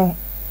ho no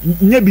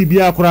nya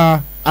bibia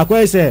akora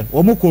akwese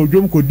o mu ko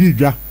odwom ko di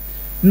dwa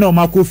na o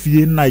mako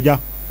fie na ja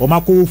o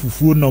mako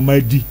fufuo na o ma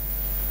di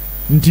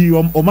nti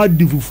o ma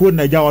di fufuo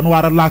na ja o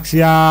no relax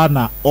ya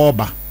na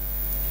oba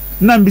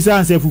na mbisa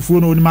anse fufuo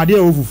no ni made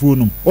o fufuo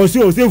no o se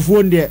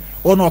fufuo de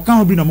ono ka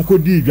ho bi na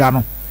mkodi dwa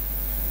no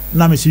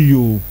na me si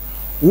yo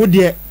wo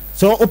de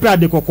so ope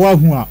ade kokko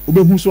ahu a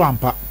obehu so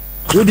ampa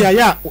wo de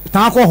aya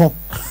tan akọ ho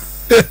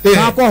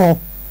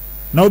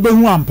na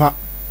obehu ampa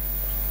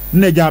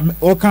nneja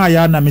o kan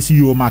aya na me si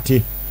yo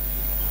mate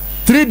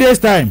 3 days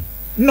time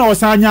na o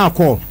sa anya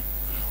call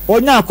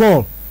onya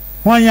call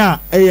hwanya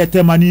eye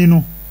temani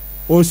no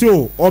o se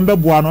o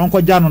onbeboa no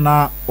onko ja no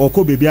na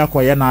okọ bebi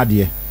akoye na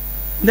ade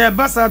the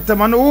basa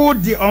temani wo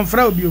di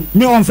onfra obi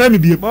me onfra me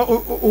bi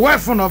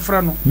wife no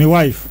ofra no me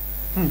wife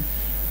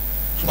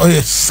oh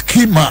yes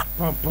schema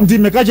nti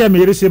me ka je me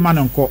yere se ma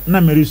nko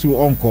na me resu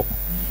onko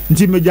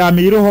nti me ja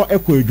me yere ho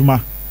ekọ adwuma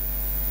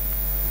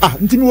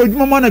nti me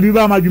adwuma ma na bi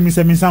ba ma dwumi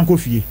se me san ko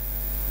fie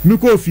me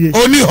ko fie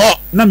oni ho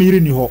na me yere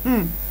ni ho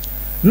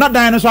na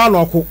dan no so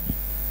aloko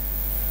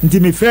nti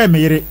me frɛ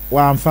me yere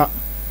wa amfa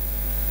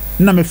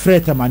na me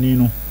frɛ tamani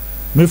no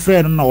me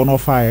frɛ no na ono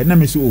fae na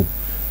me si o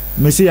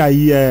me si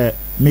ayi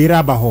me yere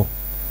aba ho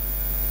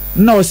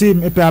na o si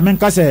me pe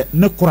amenka se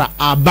ne kura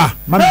aba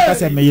ma me ka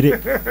se me yere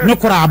ne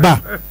kura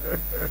aba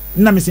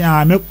na me si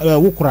me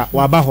wo kura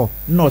wa aba ho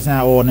na o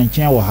san o ne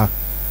nchen wo ha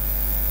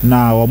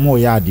na o mo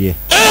ya ade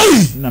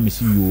na me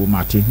si yo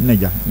mate na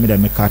ja me da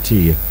me ka te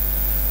ye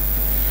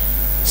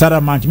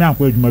sara manchi me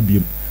akwa adwuma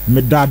biem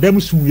me da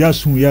dem sun ya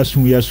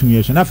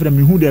na fere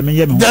me hu de me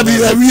ye me hu da bi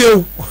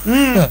awie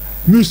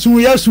me sun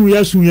ya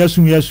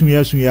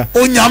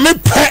onyame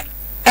pe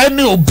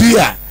ene obi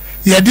a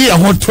ye de ye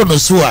ho to no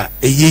so a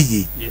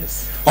eyeye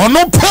yes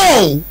ono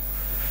po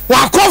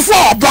wa kofo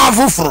oba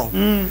foforo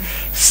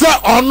se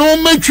ono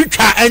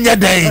metwitwa enye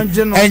den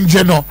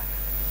enje no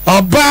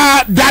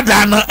oba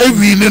dada na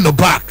ewi ni no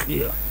back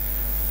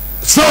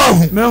so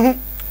me hu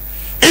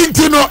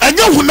intino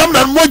enye hunam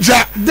na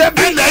moja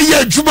na ye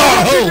adwuma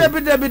ho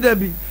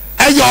debi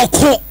eye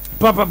oko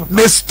papa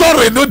the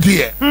story no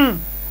there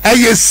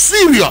eye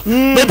serious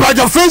me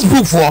page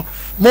Facebook for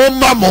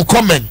mo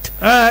comment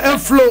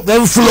flow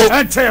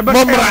what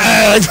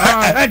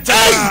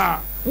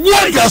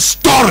the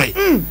story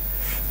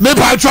me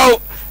page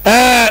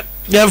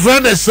your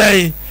friend is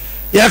saying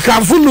you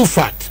can full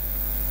fat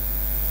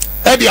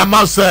Eddie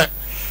Amasa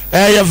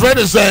your friend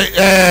is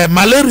saying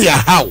malaria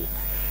how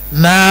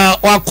na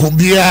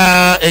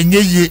wakumbia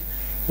enyeyi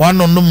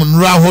wanonum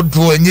nura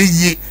hodo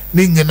enyeyi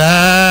ni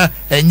nyina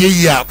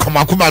enyeyi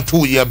akoma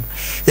to yem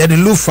ye the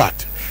lufat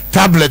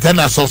tablet and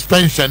a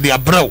suspension the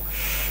abrow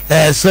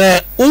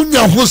say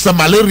unya ho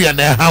malaria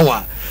na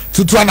hawa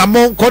tutu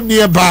anamon ko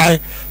nearby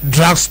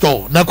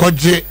drugstore na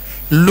koje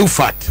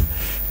lufat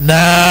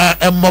na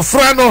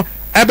mmofra no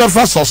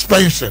ebefa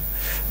suspension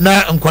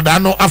na nkoda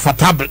no afa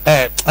tablet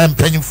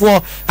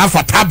empanyfo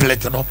afa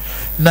tablet no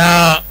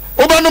na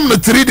obanum no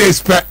 3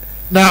 days pe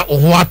na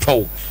oho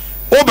atọ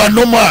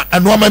obanum a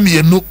anoma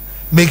mienu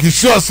make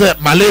sure say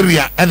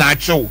malaria and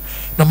achew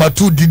number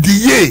 2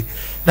 didiye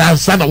na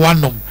ansa na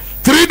wanom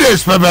 3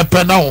 days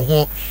pe na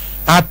oho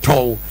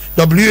atọ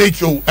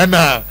WHO and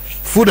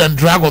Food and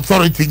Drug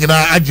Authority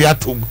nyina age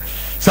atom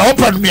so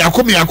open me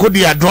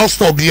akodi a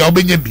drugstore bi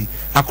obenye bi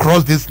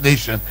across this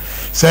nation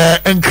say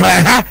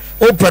enkran ha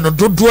open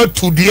dodo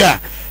to dia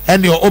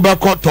and your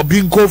obako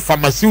tobinko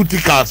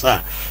pharmaceuticals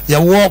ya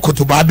walk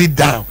to baby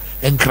down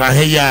enkran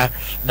ha ya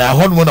na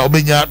honmo na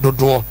obenya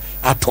dodo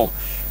ato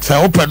say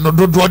open no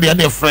dodo de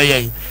na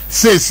frey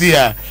says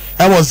here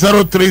I was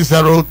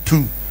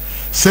 0302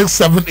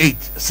 678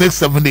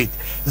 678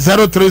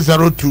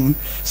 0302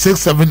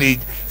 678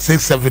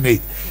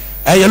 678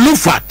 I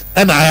look at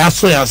and I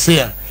ask ya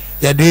say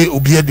ya de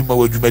obi adi ma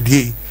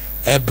wadwumadi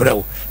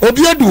ebrew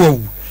obi adi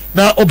wo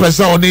na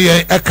opesa oni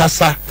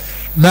ekasa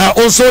na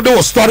also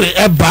the story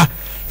eba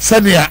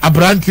senia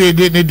abrante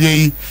de ne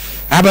de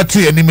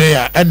abati anime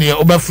ya ene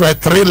obefra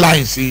 3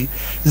 lines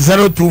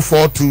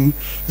 0242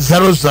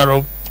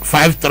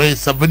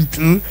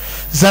 005372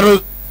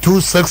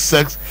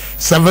 0266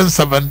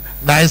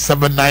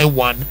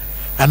 779791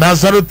 and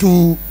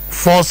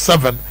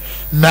 0247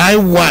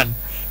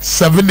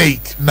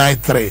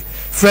 917893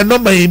 friend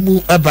of my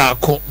mu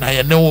abako na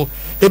ye no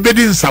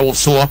ebedi nsawo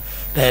so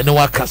na ne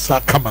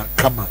wakasa kama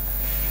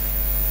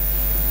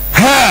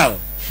hell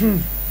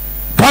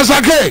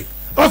pasake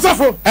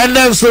osafo and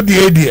then so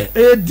the idea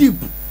deep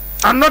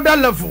another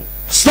level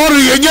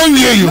story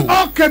yenye you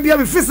okay bia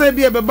me fisa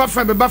bia be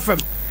bafam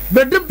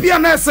be de bia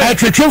na say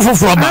atwetwe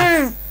from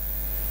ba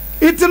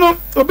itino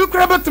obi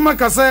kura batuma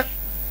kase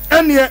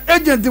ene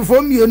agent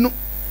for mienu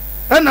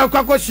ena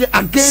kwakwohye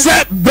again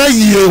se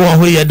bayiye wo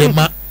ho ye de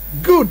ma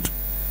good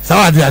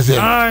sawa dia say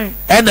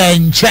ena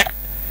nche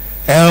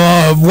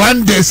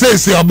one day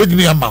say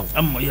obedimi amount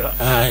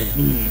ai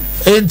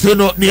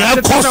entino ni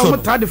akoso mo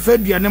ta de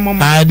fadua ne mo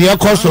ni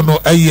akoso no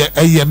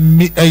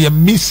eye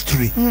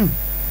mystery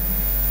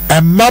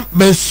emma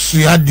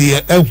mesua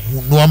de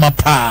ehu no ma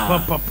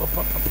pa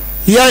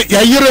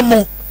ya yire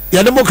mo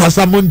ya de mo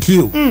kasa mo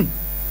ntio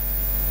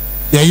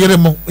ya yire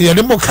mo ya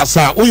de mo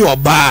kasa wo yo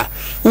ba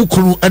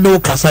ukuru ene wo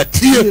kasa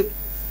tie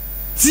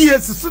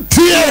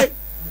tie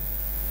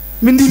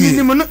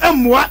mindi mo no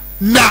emwa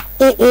na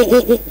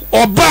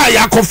oba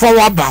yakofa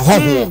waba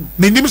ho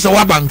menim se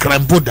waba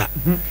nkrampo da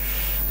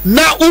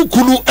na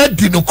ukunu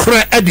adi no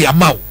kra adi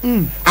amaw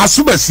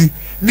asubasi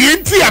ne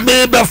enti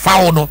ame be fa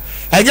wo no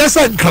enye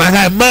se nkran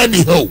ha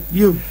mani ho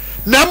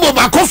na mo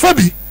makofa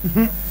bi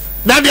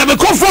na de me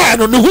kofa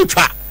no ne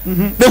hutwa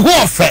ne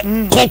ho ofe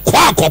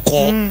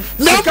kokko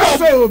na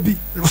mo obi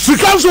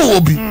sikazo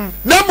obi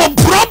na mo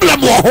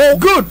problem wo ho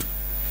good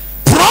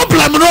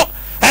problem no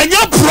enye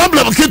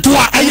problem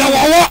ketwa eya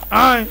wo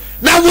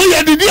na wo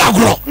ye didi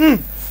agro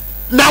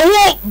na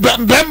wo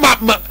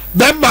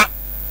bemma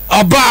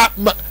oba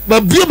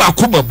ma bia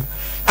makoma mu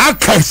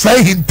aka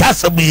sai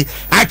hintasemi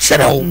a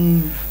kire wo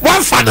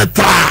wa fa na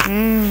tra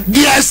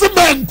di ese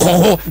ben ko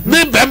ho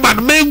me bemma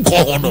no me nko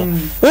ho no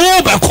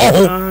wo be ko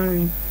ho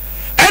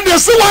and the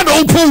so one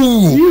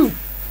open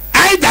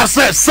I just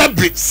said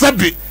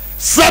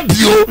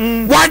sabio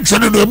one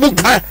channel mu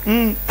ka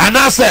and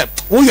I said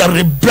we are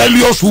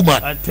rebellious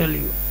woman I tell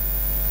you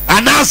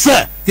and I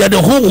said ya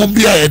the whole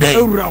bia e dey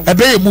e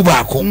be mu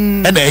ba ko e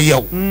na e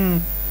yew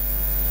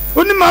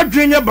oni ma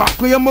dwenya ba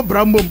ko ye mo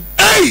bramom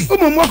ei o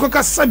mo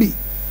akoka sabi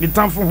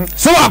mitamfo ho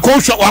so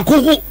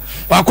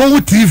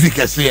wako TV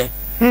kese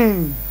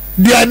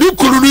di ani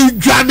kuru ni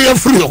dwane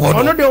afiri ho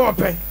ono de wo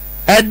pe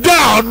e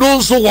da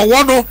ono so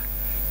wo no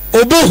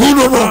obo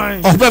hunu no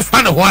obe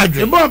fa ne ho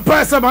adwe bo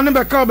pa se ba ne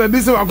be ka ba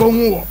bi se wako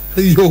hu wo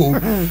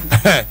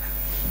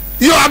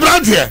yo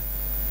abrante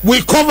we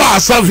cover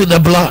ourselves in the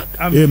blood.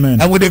 Amen.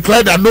 And we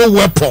declare that no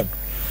weapon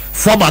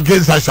formed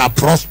against us shall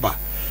prosper.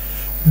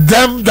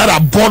 Them that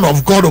are born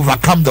of God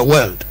overcome the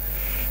world.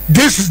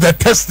 This is the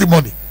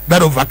testimony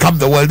that overcome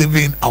the world,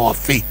 even our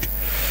faith.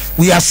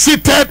 We are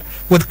seated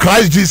with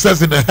Christ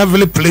Jesus in the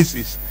heavenly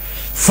places,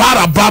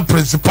 far above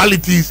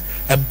principalities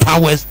and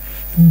powers,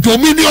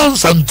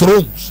 dominions and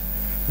thrones.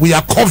 We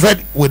are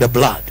covered with the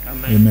blood.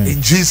 Amen.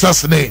 In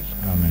Jesus' name.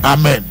 Amen.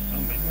 Amen.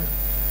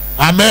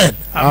 Amen.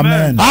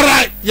 Amen. All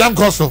right, young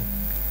Koso.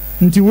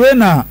 Nti we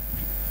na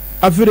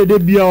afire de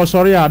bia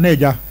osori a na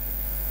eja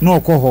na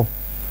okoho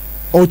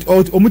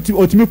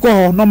otimi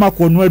koho no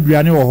makonu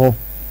aduane wo ho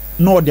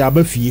na ode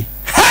abafie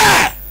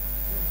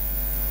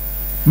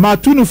ma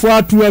tunufo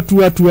atu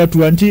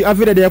nti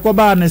afire de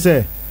yakoba ne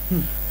se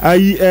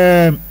ayi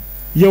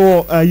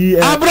yewo ayi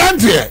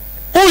Abrante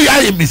o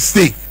ya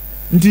mistake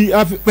nti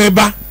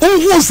beba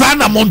o sa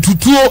na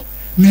montutuo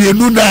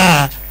mienu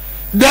na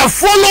the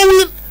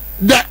following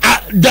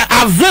the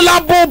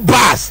available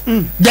bus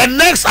the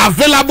next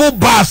available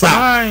bus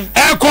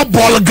echo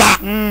bolga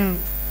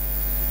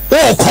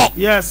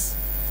yes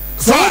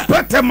so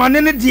better man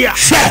in dia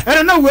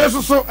and na we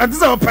so at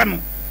this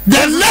open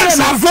the next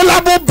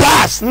available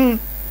bus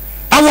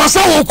I was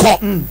so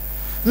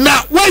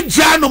na we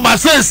jano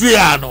masensi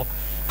ano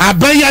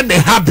abaya the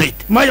habit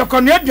my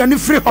yokonia ni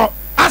free ho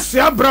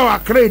asia bra wa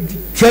credit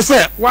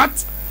say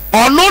what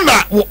ono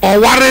na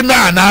oware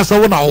na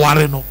so na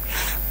oware no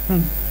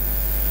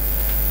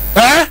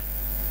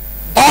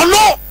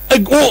ono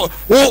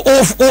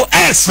o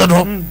ex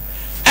no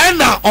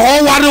ena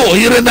oware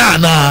oyire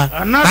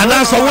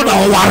na so wo na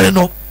oware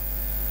no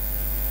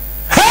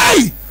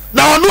hey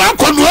na ono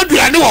akonu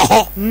aduane wo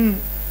ho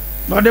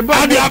na de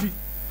ba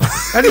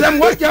and them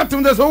work out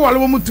to the so wale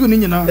wo mutu ni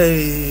nyina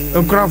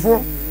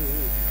enkrafo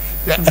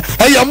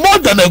ya more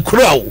than a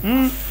crow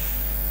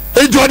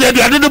ejo de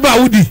aduane de ba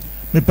wudi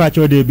me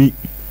pacho de bi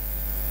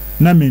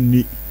na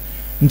menni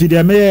nti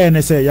de me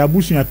ne se ya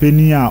busua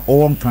pani a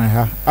owon kan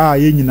ha a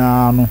ye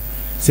nyina no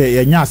se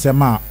ye nya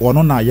asem a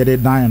wono na ye de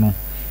dan no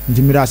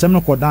nti mi da asem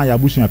no kodan ya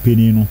busua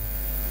pani no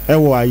e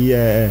wo ayi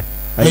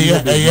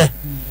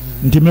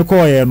nti me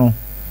ko ye no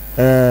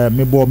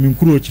me bo mi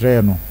nkuro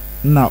kire no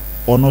na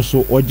ono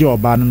so oje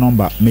oba ne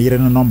number me yire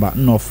ne number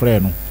na ofre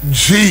no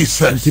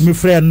Jesus nti me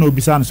frɛ no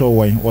obisa no so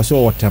wo so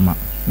wotema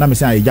na me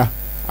se aja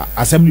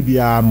asem ni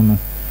bia no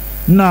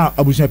na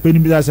abusua pani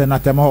bi da se na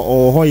tema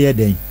ho ye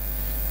den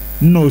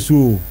no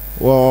so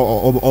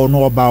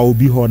ono ba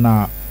obi ho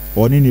na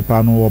oni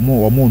nipa no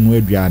omo no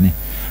aduane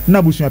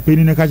na busua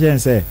pani ne ka chen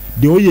se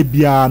de oye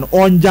bia no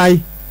onjai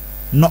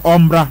no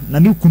ombra na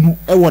ne kunu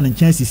e wo ne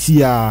nchen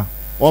sisia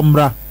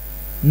ombra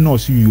no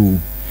so yo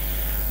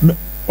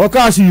o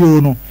ka si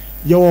yo no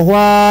ye wo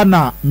ho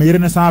na meyire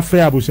ne san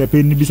afre abusua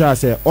pani bi sa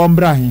se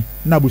ombra he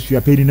na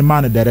busua pani ne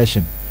man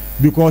direction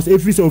because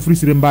every so free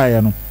siremba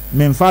ye no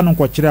memfa no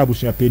kwakire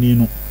abusua pani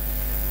no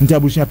nti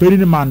abusua pani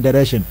ne man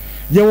direction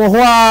ye wo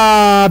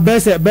ho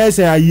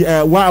bese ayi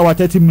 1 hour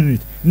 30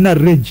 minutes na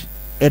range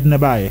edna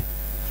bae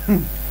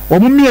o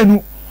mu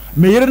mienu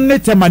me yire ne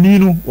temani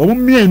no o mu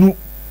mienu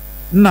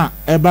na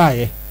e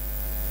bae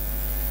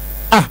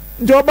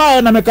nti o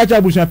bae na me kacha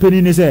abusua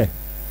pani ne se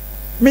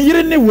me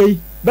yire ne wei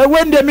ba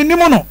wende me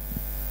nimo no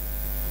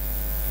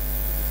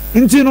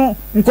nti no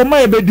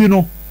nkoma e bedi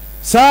no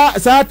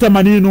sa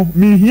temani no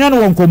me hia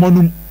no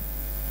wonkomanum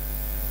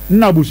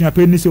na abusua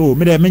pani se o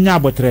me de menya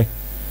abotre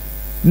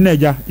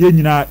neja ye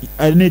nyina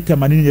ne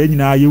temani ye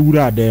nyina ye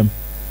wura adem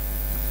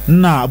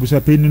na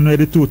abusua pani no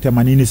de to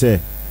temani ni se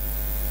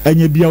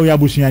enye bia wo ya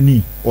abusua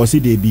ni o se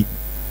de bi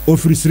o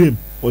frisrem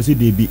o se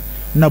de bi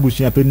na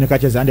busua pe ni ka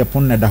chese ande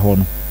pon na da ho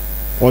no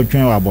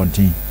otwen wa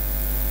bonten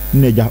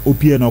nneja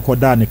opie na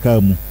okoda ne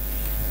ka mu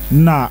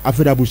na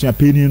afeda busua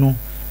pe ni no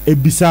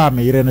ebisa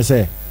me yire ne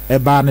se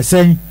eba ne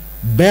sen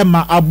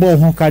bema abo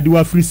ho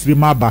kadiwa frisiri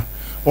maba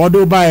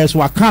odo ba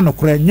yeso aka no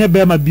kore nye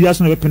bema bia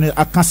so na bepene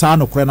aka saa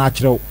no kore na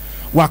akyerew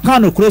waka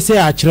no kore se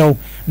akyerew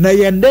na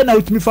yende na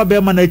utumi fa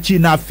bema na chi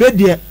na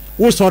afedie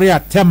wo sori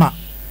atema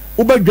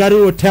wo badware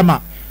wo tema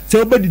se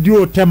wo badidi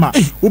wo tema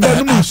wo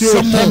banum nsu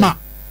wo tema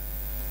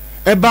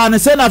eba ne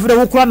se na afede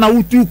wo kora na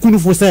wutu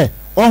kunufo se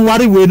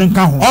onware we ne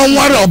nka ho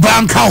onware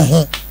oba nka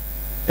ho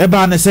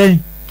eba ne se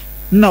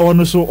na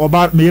ono so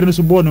oba meyere no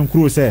so bo no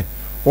nkuro se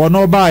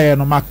ono ba ye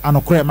no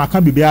anokore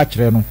maka bibi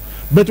akere no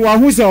beto wa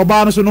hu se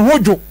oba no so no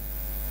hojo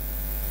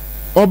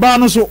oba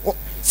no so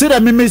sida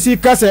memesi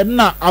kase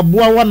na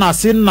aboa wona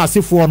se na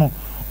sefo no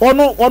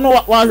ono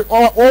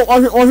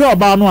ohwe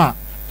oba no a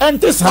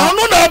ente sa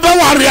ono na ba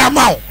ware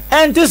amaw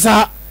ente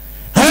sa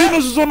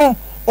no so no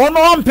ono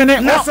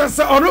ampene na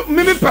se ono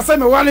mimi pese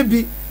me wale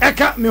bi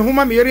eka me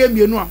homa me yere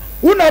mienu a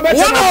wona ba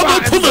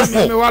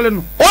me wale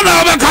no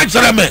ona ba ka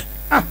kire me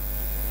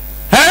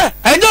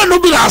enyo no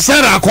bi la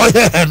sera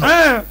akoye no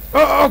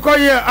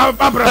okoye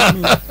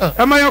Abraham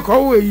amayo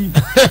ko we yi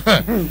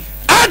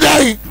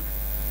adai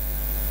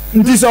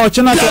ndisa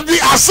ochina ya di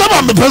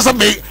asaba me pesa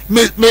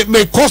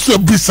me koso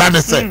bisa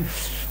ne se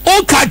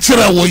o ka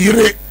kire wo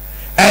yire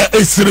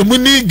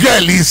esiremuni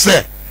gali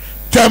se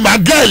tema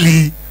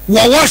gali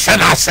wo washa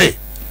na se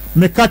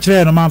me ka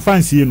kire no man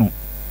fancy no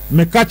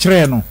me ka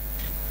kire no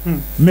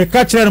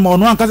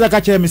ono ankaza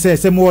ka kire me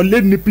se mo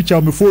lady ni picture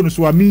o me phone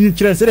so a mi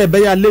kire se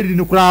be ya lady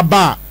ni kura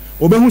ba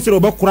obehu se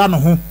obekura no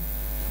ho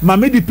ma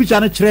me di picture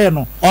no kire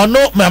no ono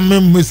ma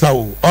mmisa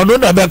wo ono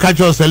na be ka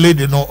kire se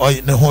lady no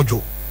ne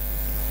hojo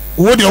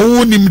wo de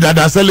wo nim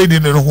dada se lady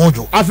ne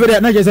hojo afere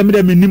na je se me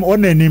de nim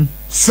on na nim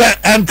se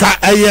enka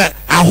eye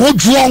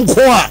ahojo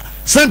nko a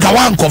se nka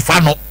wa nkofa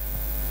no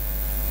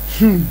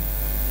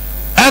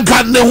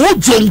enka ne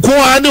hojo nko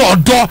a ne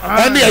odo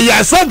ene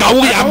eye se nka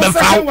wo ya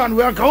mefa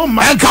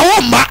enka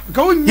wo ma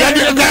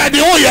ya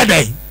de wo ya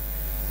dai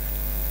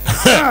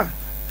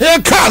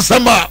e ka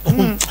sama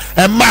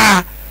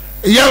ema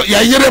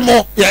ya yire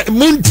mo ya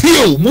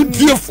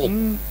muntie fo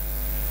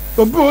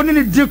obi oni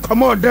ni di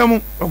komo odam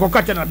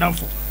okoka te na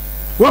damfo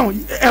wow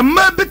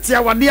ema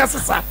betia wade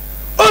asesa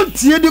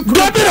ontie di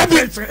kuro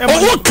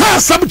o ka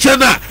sam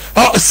chena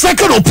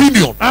second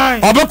opinion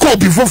obeko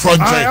obi fo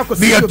fronje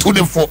ni ya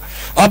tunefo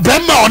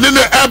obema oni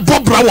ne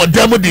bobra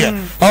wodam de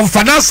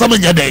onfana sam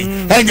nya dai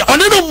enye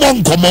oni ne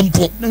monkomo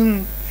mpo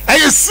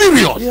eye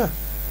serious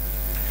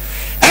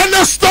and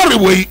the story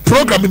we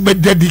program me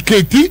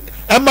dedicate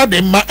ema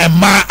de ma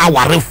ema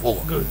awarefo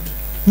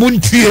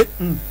muntie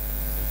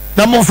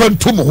na mo fa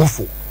ntum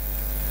hofo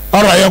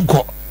ara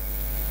yenko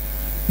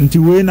nti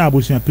we na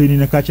abusua peni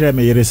ne ka kire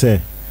me yere se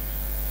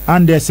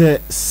ande se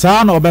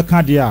sa na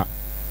obeka de a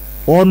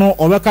ono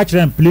obeka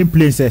kire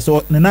plain se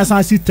so ne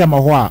nasan system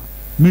ho a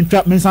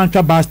minsan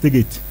twa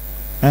bastigate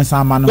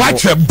ensan man wa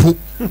chempu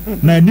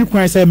na ni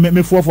kwan se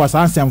me fofo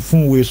asansem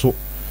fun we so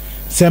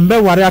sembe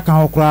ware aka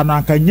ho kra na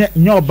aka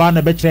nye oba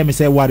na be kire me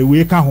se ware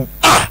we ka ho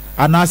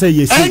ana se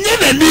yesi enye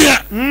na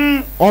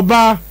nia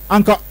oba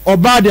anka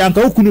oba de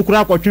anka ukunu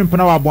kra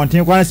kwatwempena wa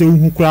bonten kwan se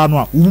uhu kra no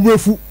a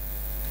uwefu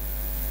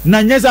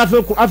na nyeza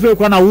afi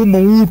kra na wo mo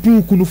wutu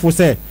ukunu fo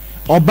se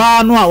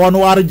oba no a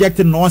wono reject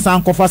no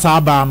san kofa sa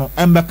aba no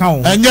embe ka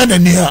ho enye na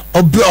nia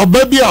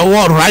oba bi a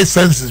wo right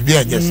senses bi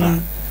enye sa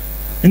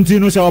nti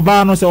no se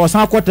oba no se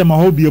osan kwatema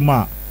ho bi mu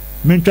a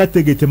mentwa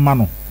tegete ma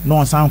no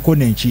no san ko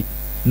nanchi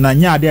na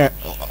nya de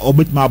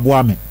obetima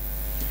aboa me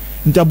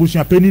nti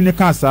abusua peni ne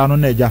ka sa no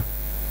na eja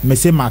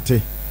mese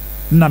mate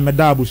na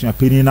meda abusua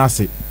peni na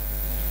ase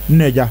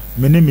na eja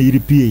mene me yiri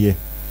pie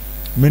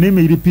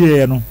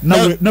no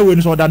na we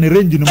ni so da ne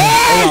range no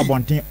o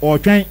abonten o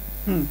twen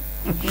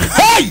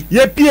hey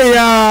ye pie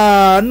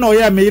ya no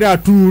ya me yiri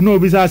atu no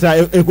bi sa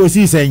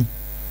ekosi sen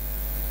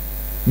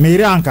me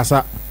yiri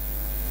ankasa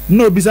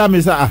no bi sa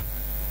me sa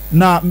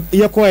na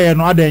ye koye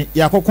no aden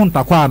ya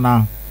kokunta kwa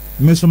na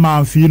me so ma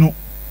amfi no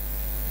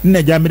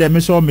nneja me de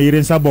me so me yiri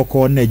nsa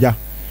boko nneja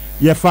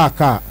ye fa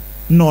ka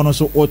no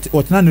so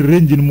otena ne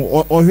range no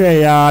mu ohwe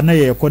ya na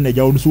ye ko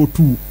nneja ono so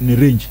tu ne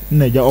range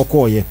nneja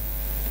okoye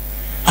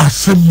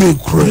asembe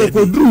kure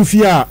ko dru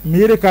fi a me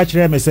yiri ka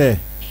kire me se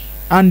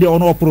ande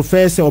ono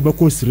professor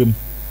obeko sirem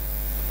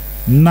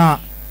na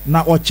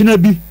ochina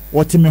bi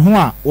otime ho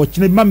a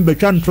ochina bi mam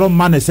betwa ntro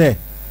ma ne se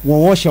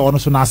wo hye ono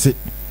so na ase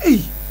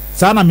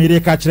sana me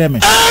yiri ka kire me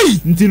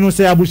nti no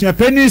se abusua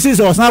peni si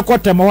se osan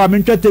kotem ho a me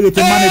ntwa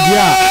tegete ma ne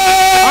dia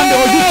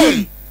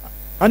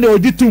ande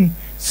ojitum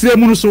sirem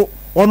no so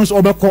ono so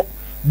obeko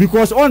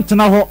because on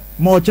tena ho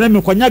ma ochina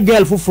me kwanya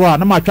girl foforo a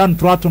na ma twa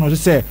ntro ato no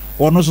se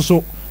ono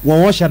so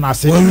wo hye na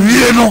ase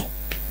wie no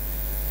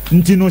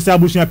nti no se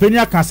abusua peni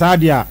aka sa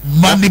dia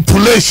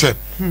manipulation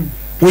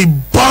we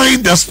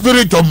bind the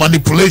spirit of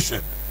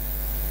manipulation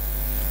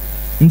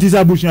nti se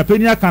abusua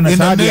peni aka na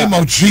sa dia in the name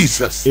of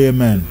Jesus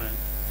amen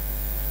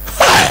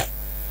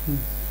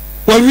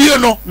wie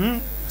no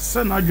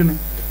se na adwene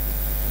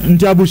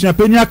nti abusua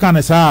pani aka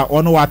ne saa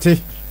ono wate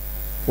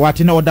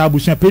na oda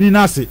abusua pani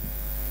na ase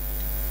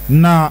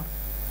na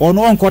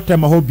ono onko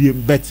tema ho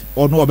biem bet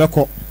ono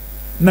obekọ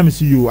na me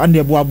si yo ande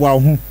eboaboa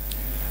ho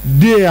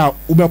de a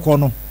ubekọ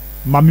no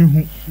mame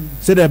hu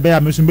se de be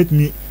ya me so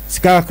betumi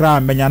sika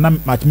kra menya na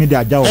matimi de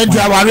aja o enti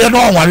aware no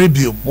onware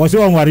biem wo se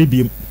onware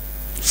biem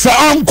se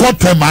onko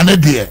tema ne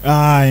de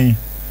ai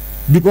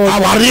because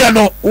aware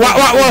no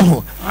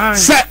wa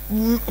se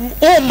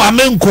o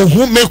mame nko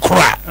hu me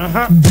kra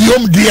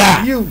biem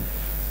dia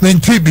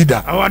nti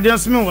bida awade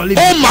asme wale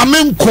o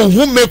mame nko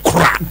hu me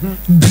kra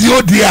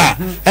bio dia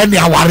ene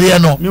aware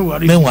no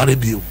me ware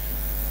bio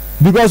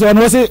because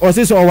ono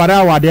se so ware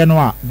awade no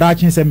a da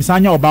chin se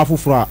misanya oba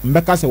foforo a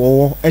mbeka se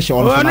wowo ehye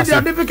ono so na se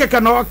ade peke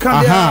na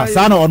oka dia aha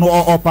sa na ono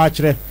opa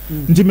kire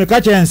nti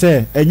meka chen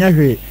se enya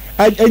hwe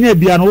enya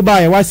bia no ba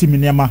ye wasimi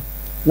nema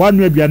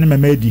wanu aduane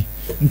memadi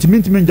nti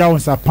mintimi nja won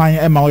sapan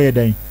ema wo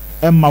yeden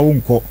ema wo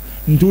nko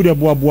nti wo de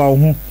boaboa wo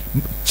ho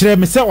kire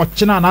me se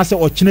okina na se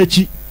okina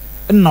chi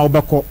na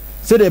obekọ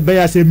se de be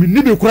ya se mi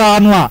ni bi kura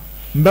no a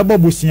mbebo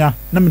busia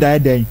na me da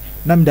yeden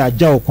na me da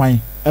agya okwan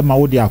e ma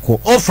wo de akọ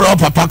o fro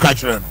papa ka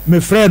kire no me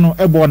frɛ no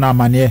e bo na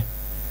amane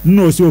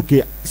no se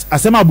okay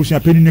asema abusia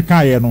pani ni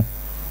kan ye no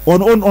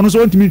ono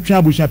so ntimi twa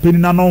abusia pani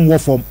na no wo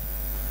fom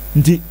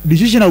nti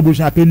decision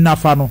abusia pani na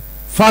fa no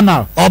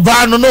final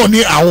oba no no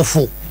ni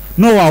awofo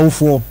no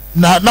awofo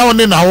na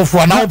oni na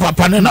awofo na wo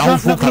papa ne na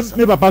awofo kasa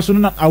me papa so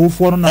na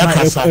awofo no na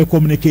e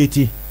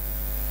communicate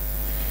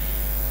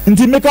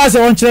nti meka se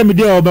won kire me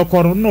de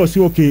obekọ no se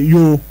okay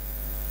yo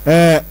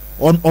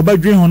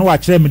obadwen ho no wa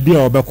kire me de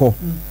obekọ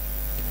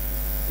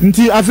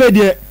nti afa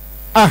de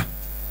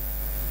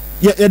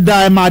ye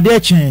da ma de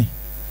chen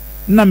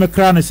na me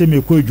kra na se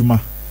me kọ adwuma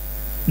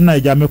na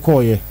ja me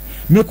kọ ye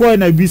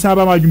na bi sa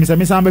ba ma adwuma se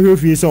me sa ba hwe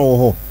fie se wo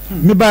ho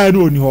me ba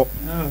no oni ho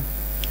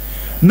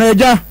na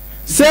ja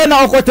se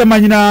na okotema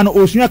nyina no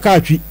osua ka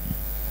atwi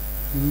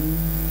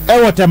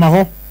wotema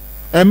ho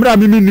emra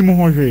mi nim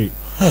ho hwe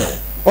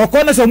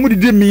okona se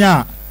mudidi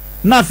mia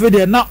na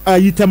afede na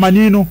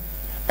yitemani no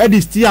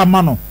edisti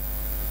ama no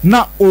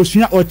na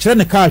osua o kire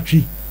ne ka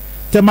atwi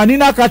temani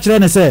na ka kire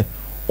ne se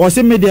o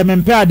se me de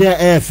mempe ade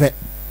efe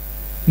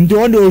ndi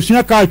onde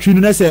osua ka atwi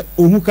no na se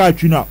ohu ka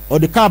atwi no o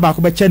de ka ba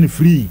ko be che ne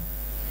free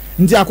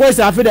ndi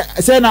akoise afede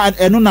se na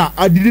eno na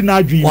adidi na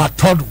adwi wa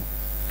todo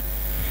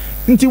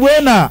nti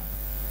we na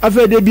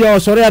afede bia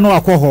osore no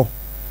akoho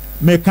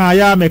mekan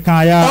ya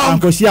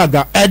ankosi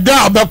aga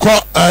eda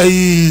obekọ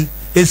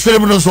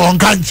esrem no so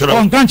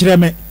onkan kire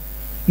me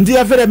ndi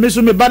afede me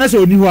so me ba na se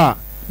oni ho a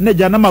na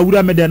ja na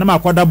mawura me de na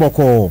makoda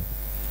boko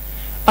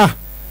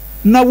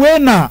na we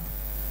na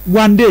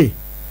one day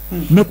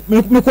me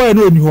ko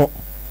na oni ho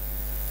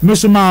me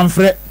so ma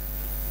amfre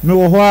me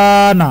wo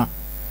ho na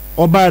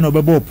oba na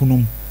obebo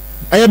opunum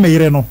aye me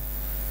yire no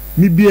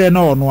mi bie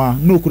na ono a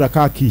na okura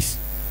car keys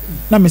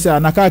na me say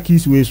na car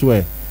keys we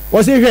so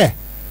o se hwe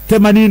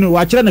temani no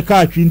wa kire ne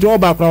car twi nti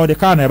oba kra o de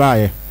car na ba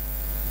ye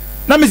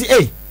na me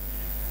say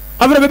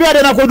afre bebi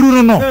ade na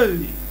koduru no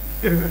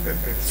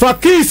so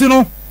keys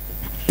no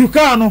tu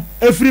car no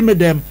efri me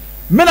dem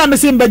me na me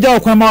say mbeja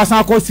okwan ma wasan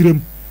akọ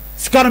sirem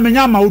sika no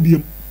menya ma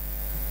obiem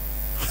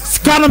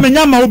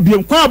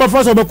kwa ba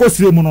fo so be kọ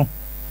sirem no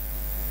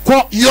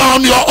ko you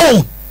on your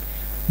own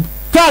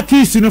car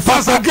keys no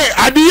fast okay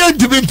adiye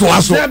ntimi to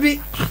aso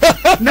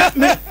na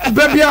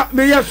bebia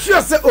me ya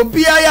sure say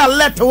obia ya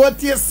let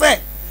what you say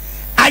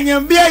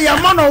anyambia ya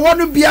mono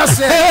wonu bia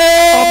se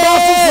oba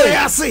fufu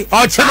ya se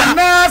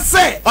na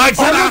se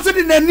onu so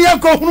di nani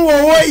akohunu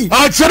wo woi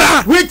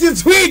which is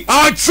sweet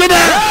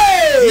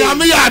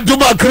yami ya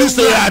duma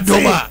Kristo ya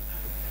duma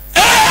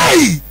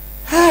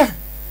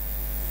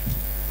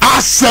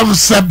asem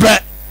sebe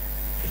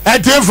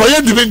ete for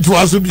ye ntimi to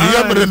aso bi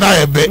ye mere na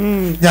ye be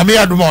yami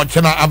ya duma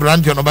ochena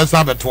abrante no be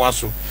sa be to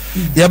aso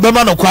ye be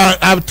ma no kwa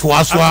to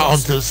aso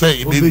until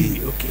say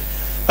baby okay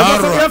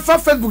for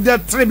Facebook there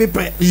 3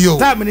 people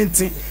time in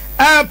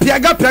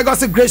piaga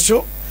say great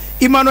show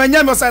Emmanuel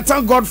Nyame I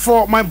thank God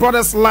for my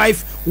brother's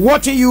life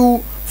watching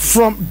you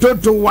from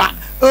Dodowa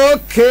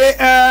okay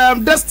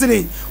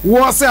Destiny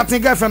was I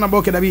think I found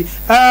about Kedabi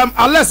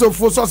Alesso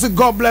for so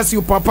God bless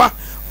you papa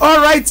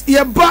all right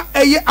ye ba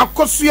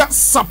akosua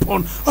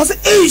sapon I say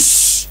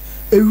ish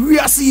we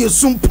are see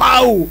soon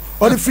pow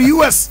or the for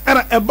US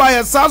and a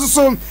buyer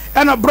so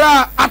and a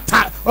bra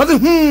atta or the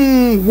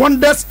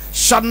wonders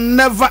shall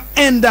never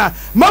end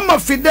Mama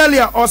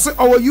Fidelia or say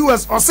our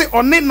US or say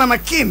on Nana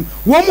King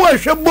one more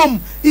shabum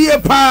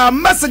pa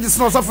messages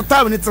no for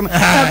time it and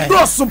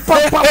so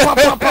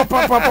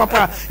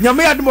papa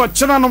nyame admo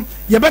channel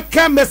ye be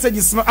can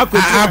messages no akwa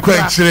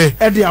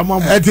e dia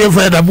mama e tie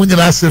for da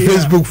munyina se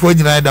Facebook for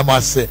nyina da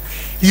mase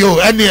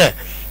yo ene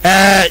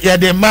ya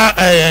de ma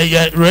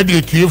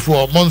radio TV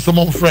for monso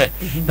monfre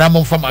na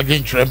monfam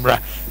again trembra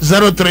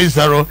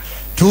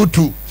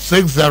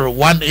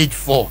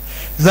 03022600184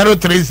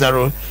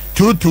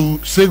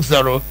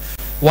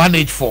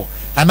 03022600184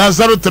 and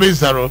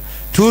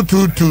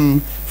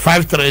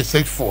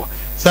 03022225364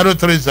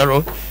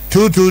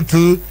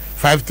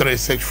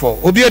 03022225364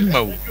 obi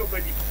adma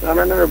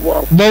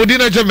But we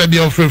didn't have maybe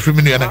of free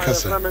minute and a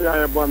cassa.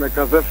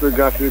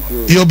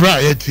 Your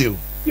bride, you.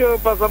 Yo,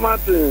 Pastor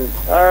Martin.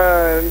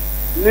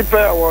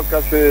 Nipa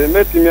wakase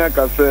metimia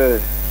kase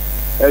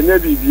enye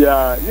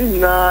bibia ni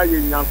nyina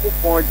ye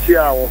Nyankopon chi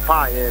a wo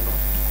fa ye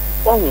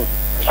no ohun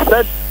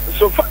that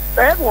so fa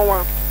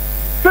everyone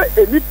say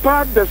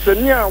enipa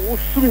desani a wo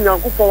sum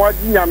Nyankopon wa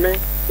di nyame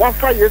wa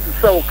fa Yesu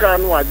se wo kra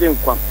no ade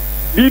nkwa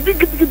bibi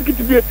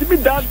gidigidi bi eti bi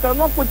data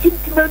no ko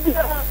tintima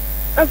bia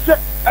ese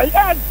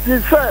aya di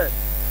se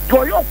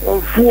do yo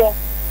konfuo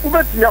wo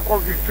betimia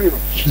conviction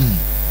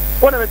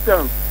wona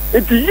metem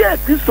eti ye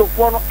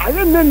Christopher no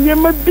aye na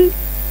niema bi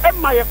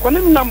Emma ye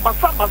konim number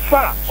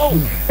basa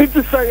it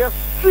is a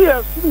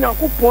serious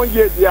Nyankopon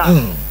ye dia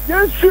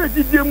ye sure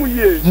didie mu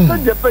ye se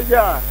je be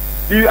ya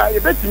you are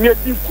betimi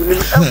adi kunim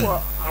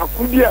ewo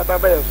akudi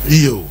ababa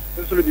yo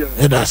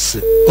that's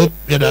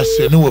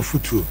no wa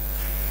futu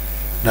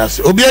that's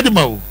obi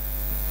adima wo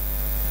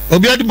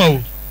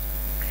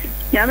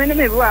ya me no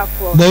me bo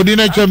afo ba odi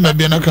na chema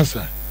bi na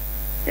kasa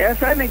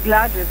yes I'm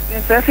glad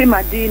it's fi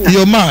Madina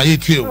yo ma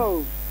yetio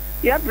oh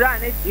ya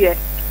brand e die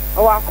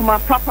o akoma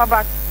papa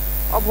but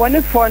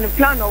obone for the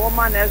plan or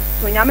woman as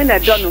to nyame na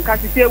do no ka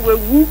se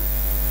wewu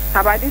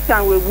abadi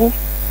san wewu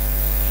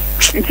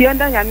nti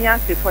enda nyame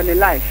ase for the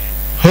life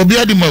obi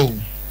adima wo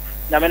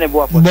nyame ne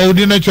bo afo ba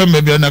odi na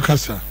chema bi na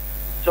kasa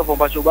so for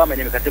bacho ba me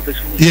ne ka te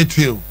fesu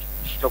yetio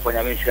so for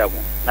nyame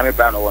hirago na me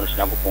bra no won so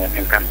nyampo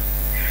enka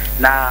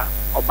na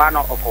oba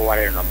no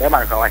ofoware no be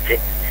ma ka wache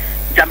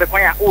jambe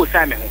kwanya o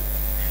san me ho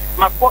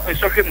makọ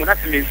nsọhwe mu na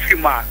se me fi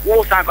ma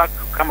wo san ka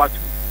kama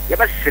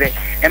yeba sire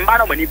emba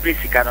no mani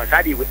brisika no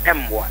sadi we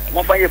embo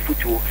mo fa ye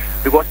futu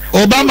because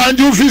Obama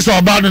nju fi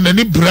so ba no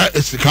ni bra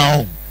esika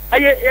ho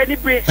aye ni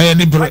bre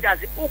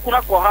ajazi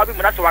ukuna ko ha bi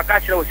mu na so waka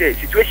kire wo say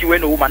situation we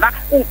no woman na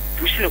o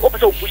push ni o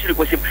pese o push ni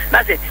ko sim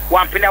na say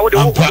one penny wo de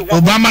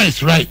Obama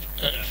is right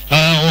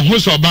who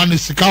so ba no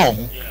sika ho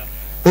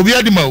obi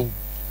adima wo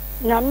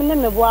na me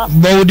ne bo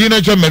ba odi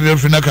na cha me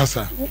fi na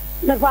kasa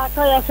me fa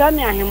to ya fa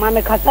me ahema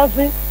me kasa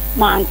fi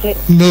mante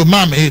no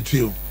mama hate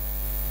you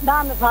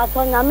da me fa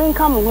to na me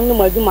nka mo hu no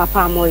maduma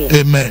pa mo ye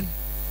amen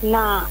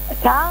na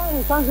ta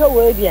nsan so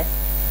we bia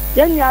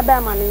ye nua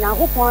ba ma ne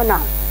Nyankopon na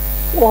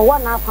wo wa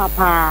na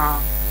papa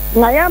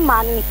na ya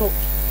ma ne so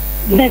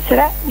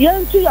nesre ye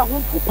ntu ya hu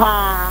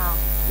papa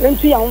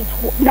ntu ya hu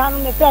da no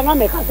me fe na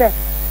me ka se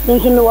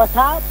ntu me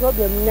wata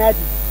problem na bi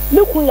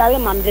ne ku yare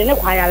ma me ne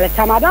kwa yare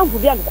tamadan fu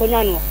bia ko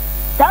nya no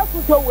ta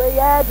fu to we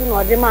ye bi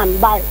no de man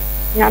bai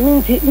nyame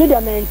nti me de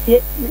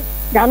mentie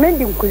nyame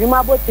ndi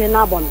nkurima bote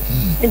na bon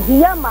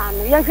nti ya ma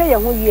no ye hwe ye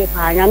ho yie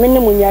pa nyame ne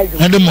mu nya adwo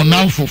ade mo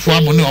nanfofo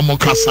amo ne omo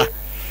kasa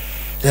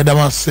ye da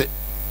wase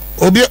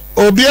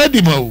obi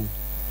adima wo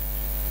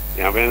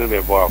nyame ne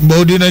be bo ba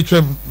odi na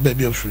twem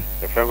baby ofri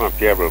e fa ma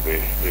pia bro be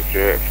me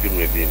fe fi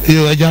Medina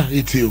yo aja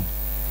itio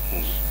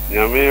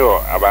nyame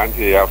yo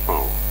abante ya fa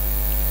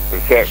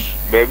se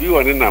baby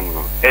woni nam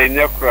no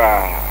enya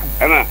kra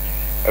ana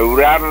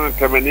awura no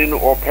temani no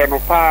open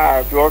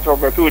pa ti o so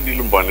be to di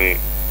lumbone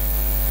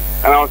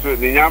ana o so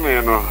ni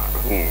nyame no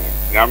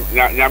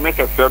nyame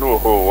kase no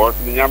ho o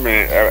ni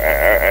nyame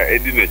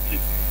edi na chi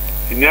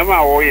ti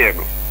nyama wo ye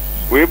no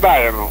we ba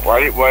ye no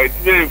why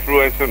ti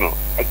influence no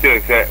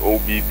ati se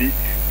obibi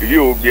bi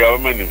obi a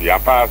ma ni bi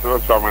apa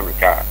so ma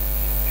nka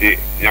ti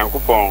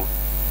Nyankopon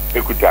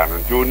ekuta no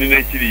ti oni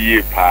na chiri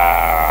ye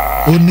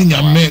pa oni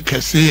nyame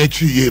kase ya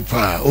chiri ye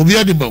pa obi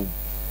ade bawo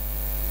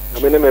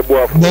amene me bo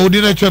afọ ba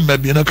odi na twem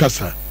bi na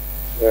kasa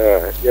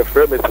your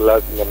friend is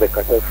last na me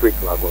kasa freak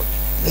lago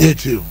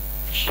yetio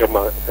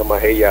kama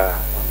heya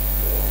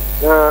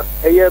na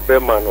eye be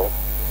ma no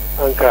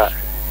anka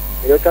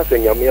yo ta se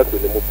nyame aso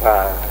ne mu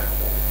pa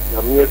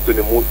nyame aso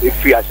ne mu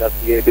efi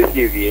ahyase e be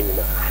sie wie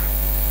nyina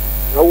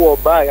na wo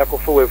ba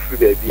yakofo wa free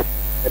baby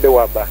e de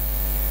wa ba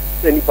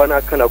se ni pa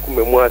na kana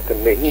kuma mu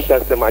atem na hinta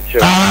se ma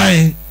kire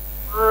ai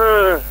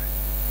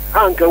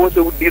anka wo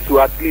so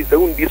disu at least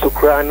wo disu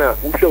kra na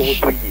wo hwe wo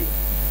to yi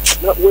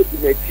na wo di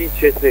na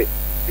teacher say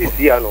this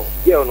year no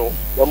you know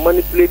wa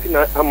manipulate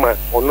na ama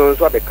ono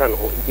nso abeka no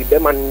di be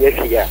man ye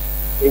hwe ya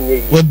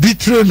enye wa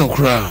bitre no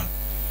kra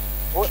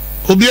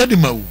obi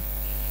adima wo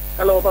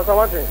hello Pastor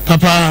Martin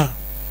papa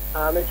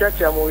me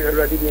church am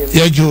ready be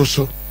ya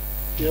joso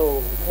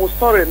yo mo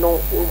story no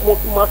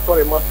mo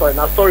story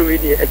na story we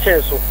dey e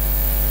chance so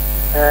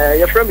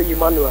your friend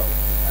Emmanuel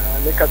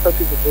me kasa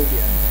ti to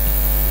dia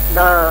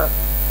na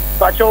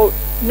bacho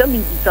na mi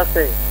bisa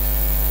se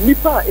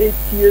nipa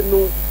etie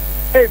no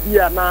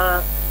ebia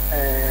na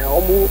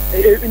omu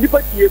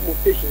nipa tie mo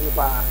station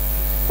ba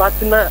but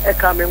na e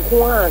ka me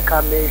nko an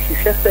ka me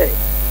hwehwe se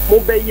mo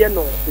be ye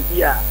no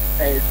ebia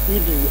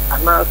CD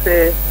ana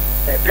se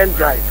pen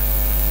drive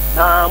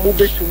na mo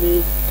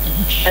betumi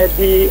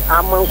edi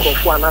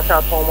amankofo ana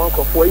sa ton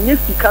amankofo enye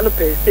sika no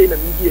per se na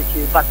mi die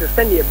ke but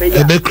se na e be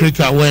ya create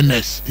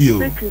awareness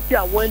create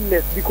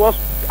awareness because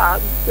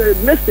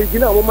message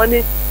na mo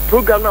mani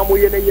program na mo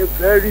ye na ye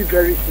very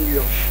very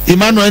serious.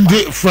 Emmanuel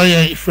ndi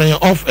free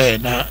off air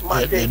na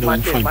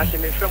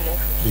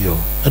yo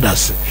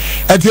that's it.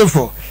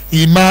 Atiefo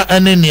ima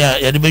anenia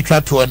ye de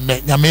betwa to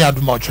ne nyame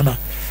yadoma otwena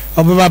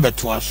obeba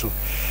beto aso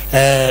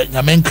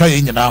nyame nka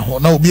ye nyina ho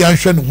na obi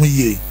anhwe ne ho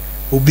yie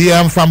obi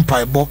amfa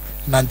mpaebo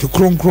na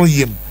ntikronkron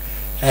yem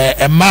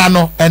ema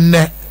no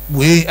enne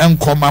we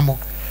enkoma mo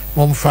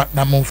momfa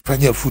na momfa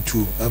nya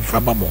futu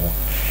emfa mamo ho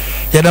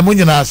ye da mo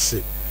nyina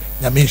ase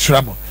nyame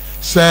nhira mo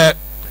se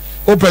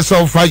opese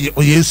ofa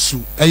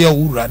Yesu eye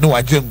wura ne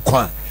waje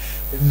nkwa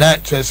na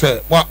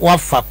chese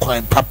wafa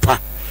kwan papa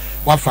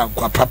wafa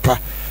nkwa papa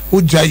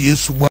uja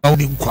Yesu mu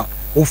awoni nkwa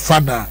ofa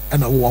na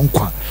na wo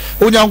nkwa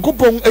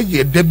onyankopon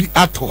eye dabi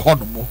ato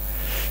honomo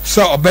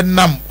se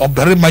obenam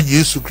oberema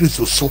Yesu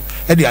Kristo so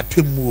e de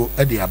atemmuo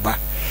e de aba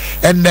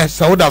enne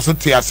se woda so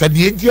te ase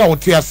de enti a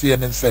wote ase ye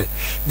nse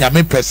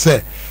nyame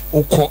pese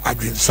ukọ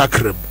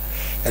adwensakram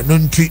eno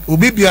nti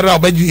obi biara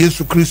obaji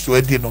Yesu Kristo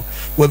edi no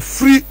wa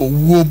free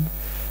owuom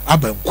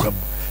abankwam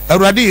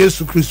awurade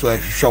Yesu Kristo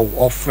ahwehwe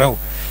ofrɛ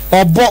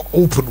obo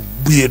open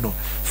bue no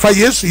fa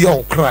Yesu ye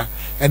okra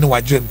ene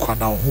waje nkwa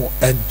na ho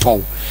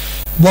entɔw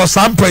bo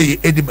sampa yi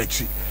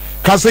edimachi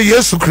ka se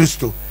Yesu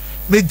Kristo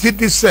me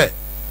gidi se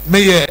me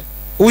ye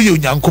uye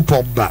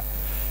onyankopɔn ba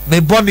me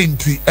bɔne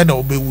nti ena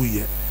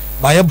obewuye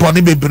ma ye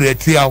bɔne bebre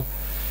atiaw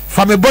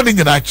fa me bɔne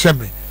nyina kyɛ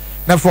me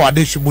na fa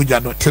wade hwemugya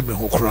no te me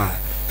ho kra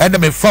ena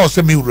me fa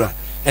se me wura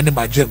ene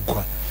maje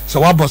nkwa se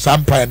wabɔ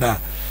sampa na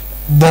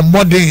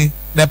bommɔden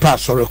na pa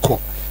sɔre kɔ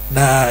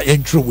na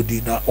entro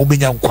wudi na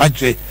obenya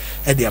nkwaje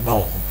ede ama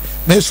ho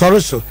me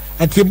sɔre so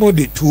atimo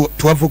de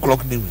 12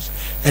 o'clock news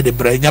ede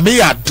bra nyame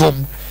ya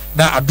adom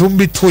na adom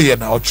bi toye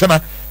na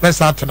ɔtwena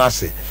mesa atena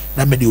se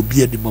na me de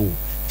obi adi ma wo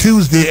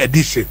Tuesday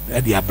edition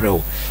ede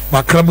abrɛw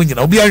makra mu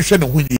nyina obi anhwɛ ne ho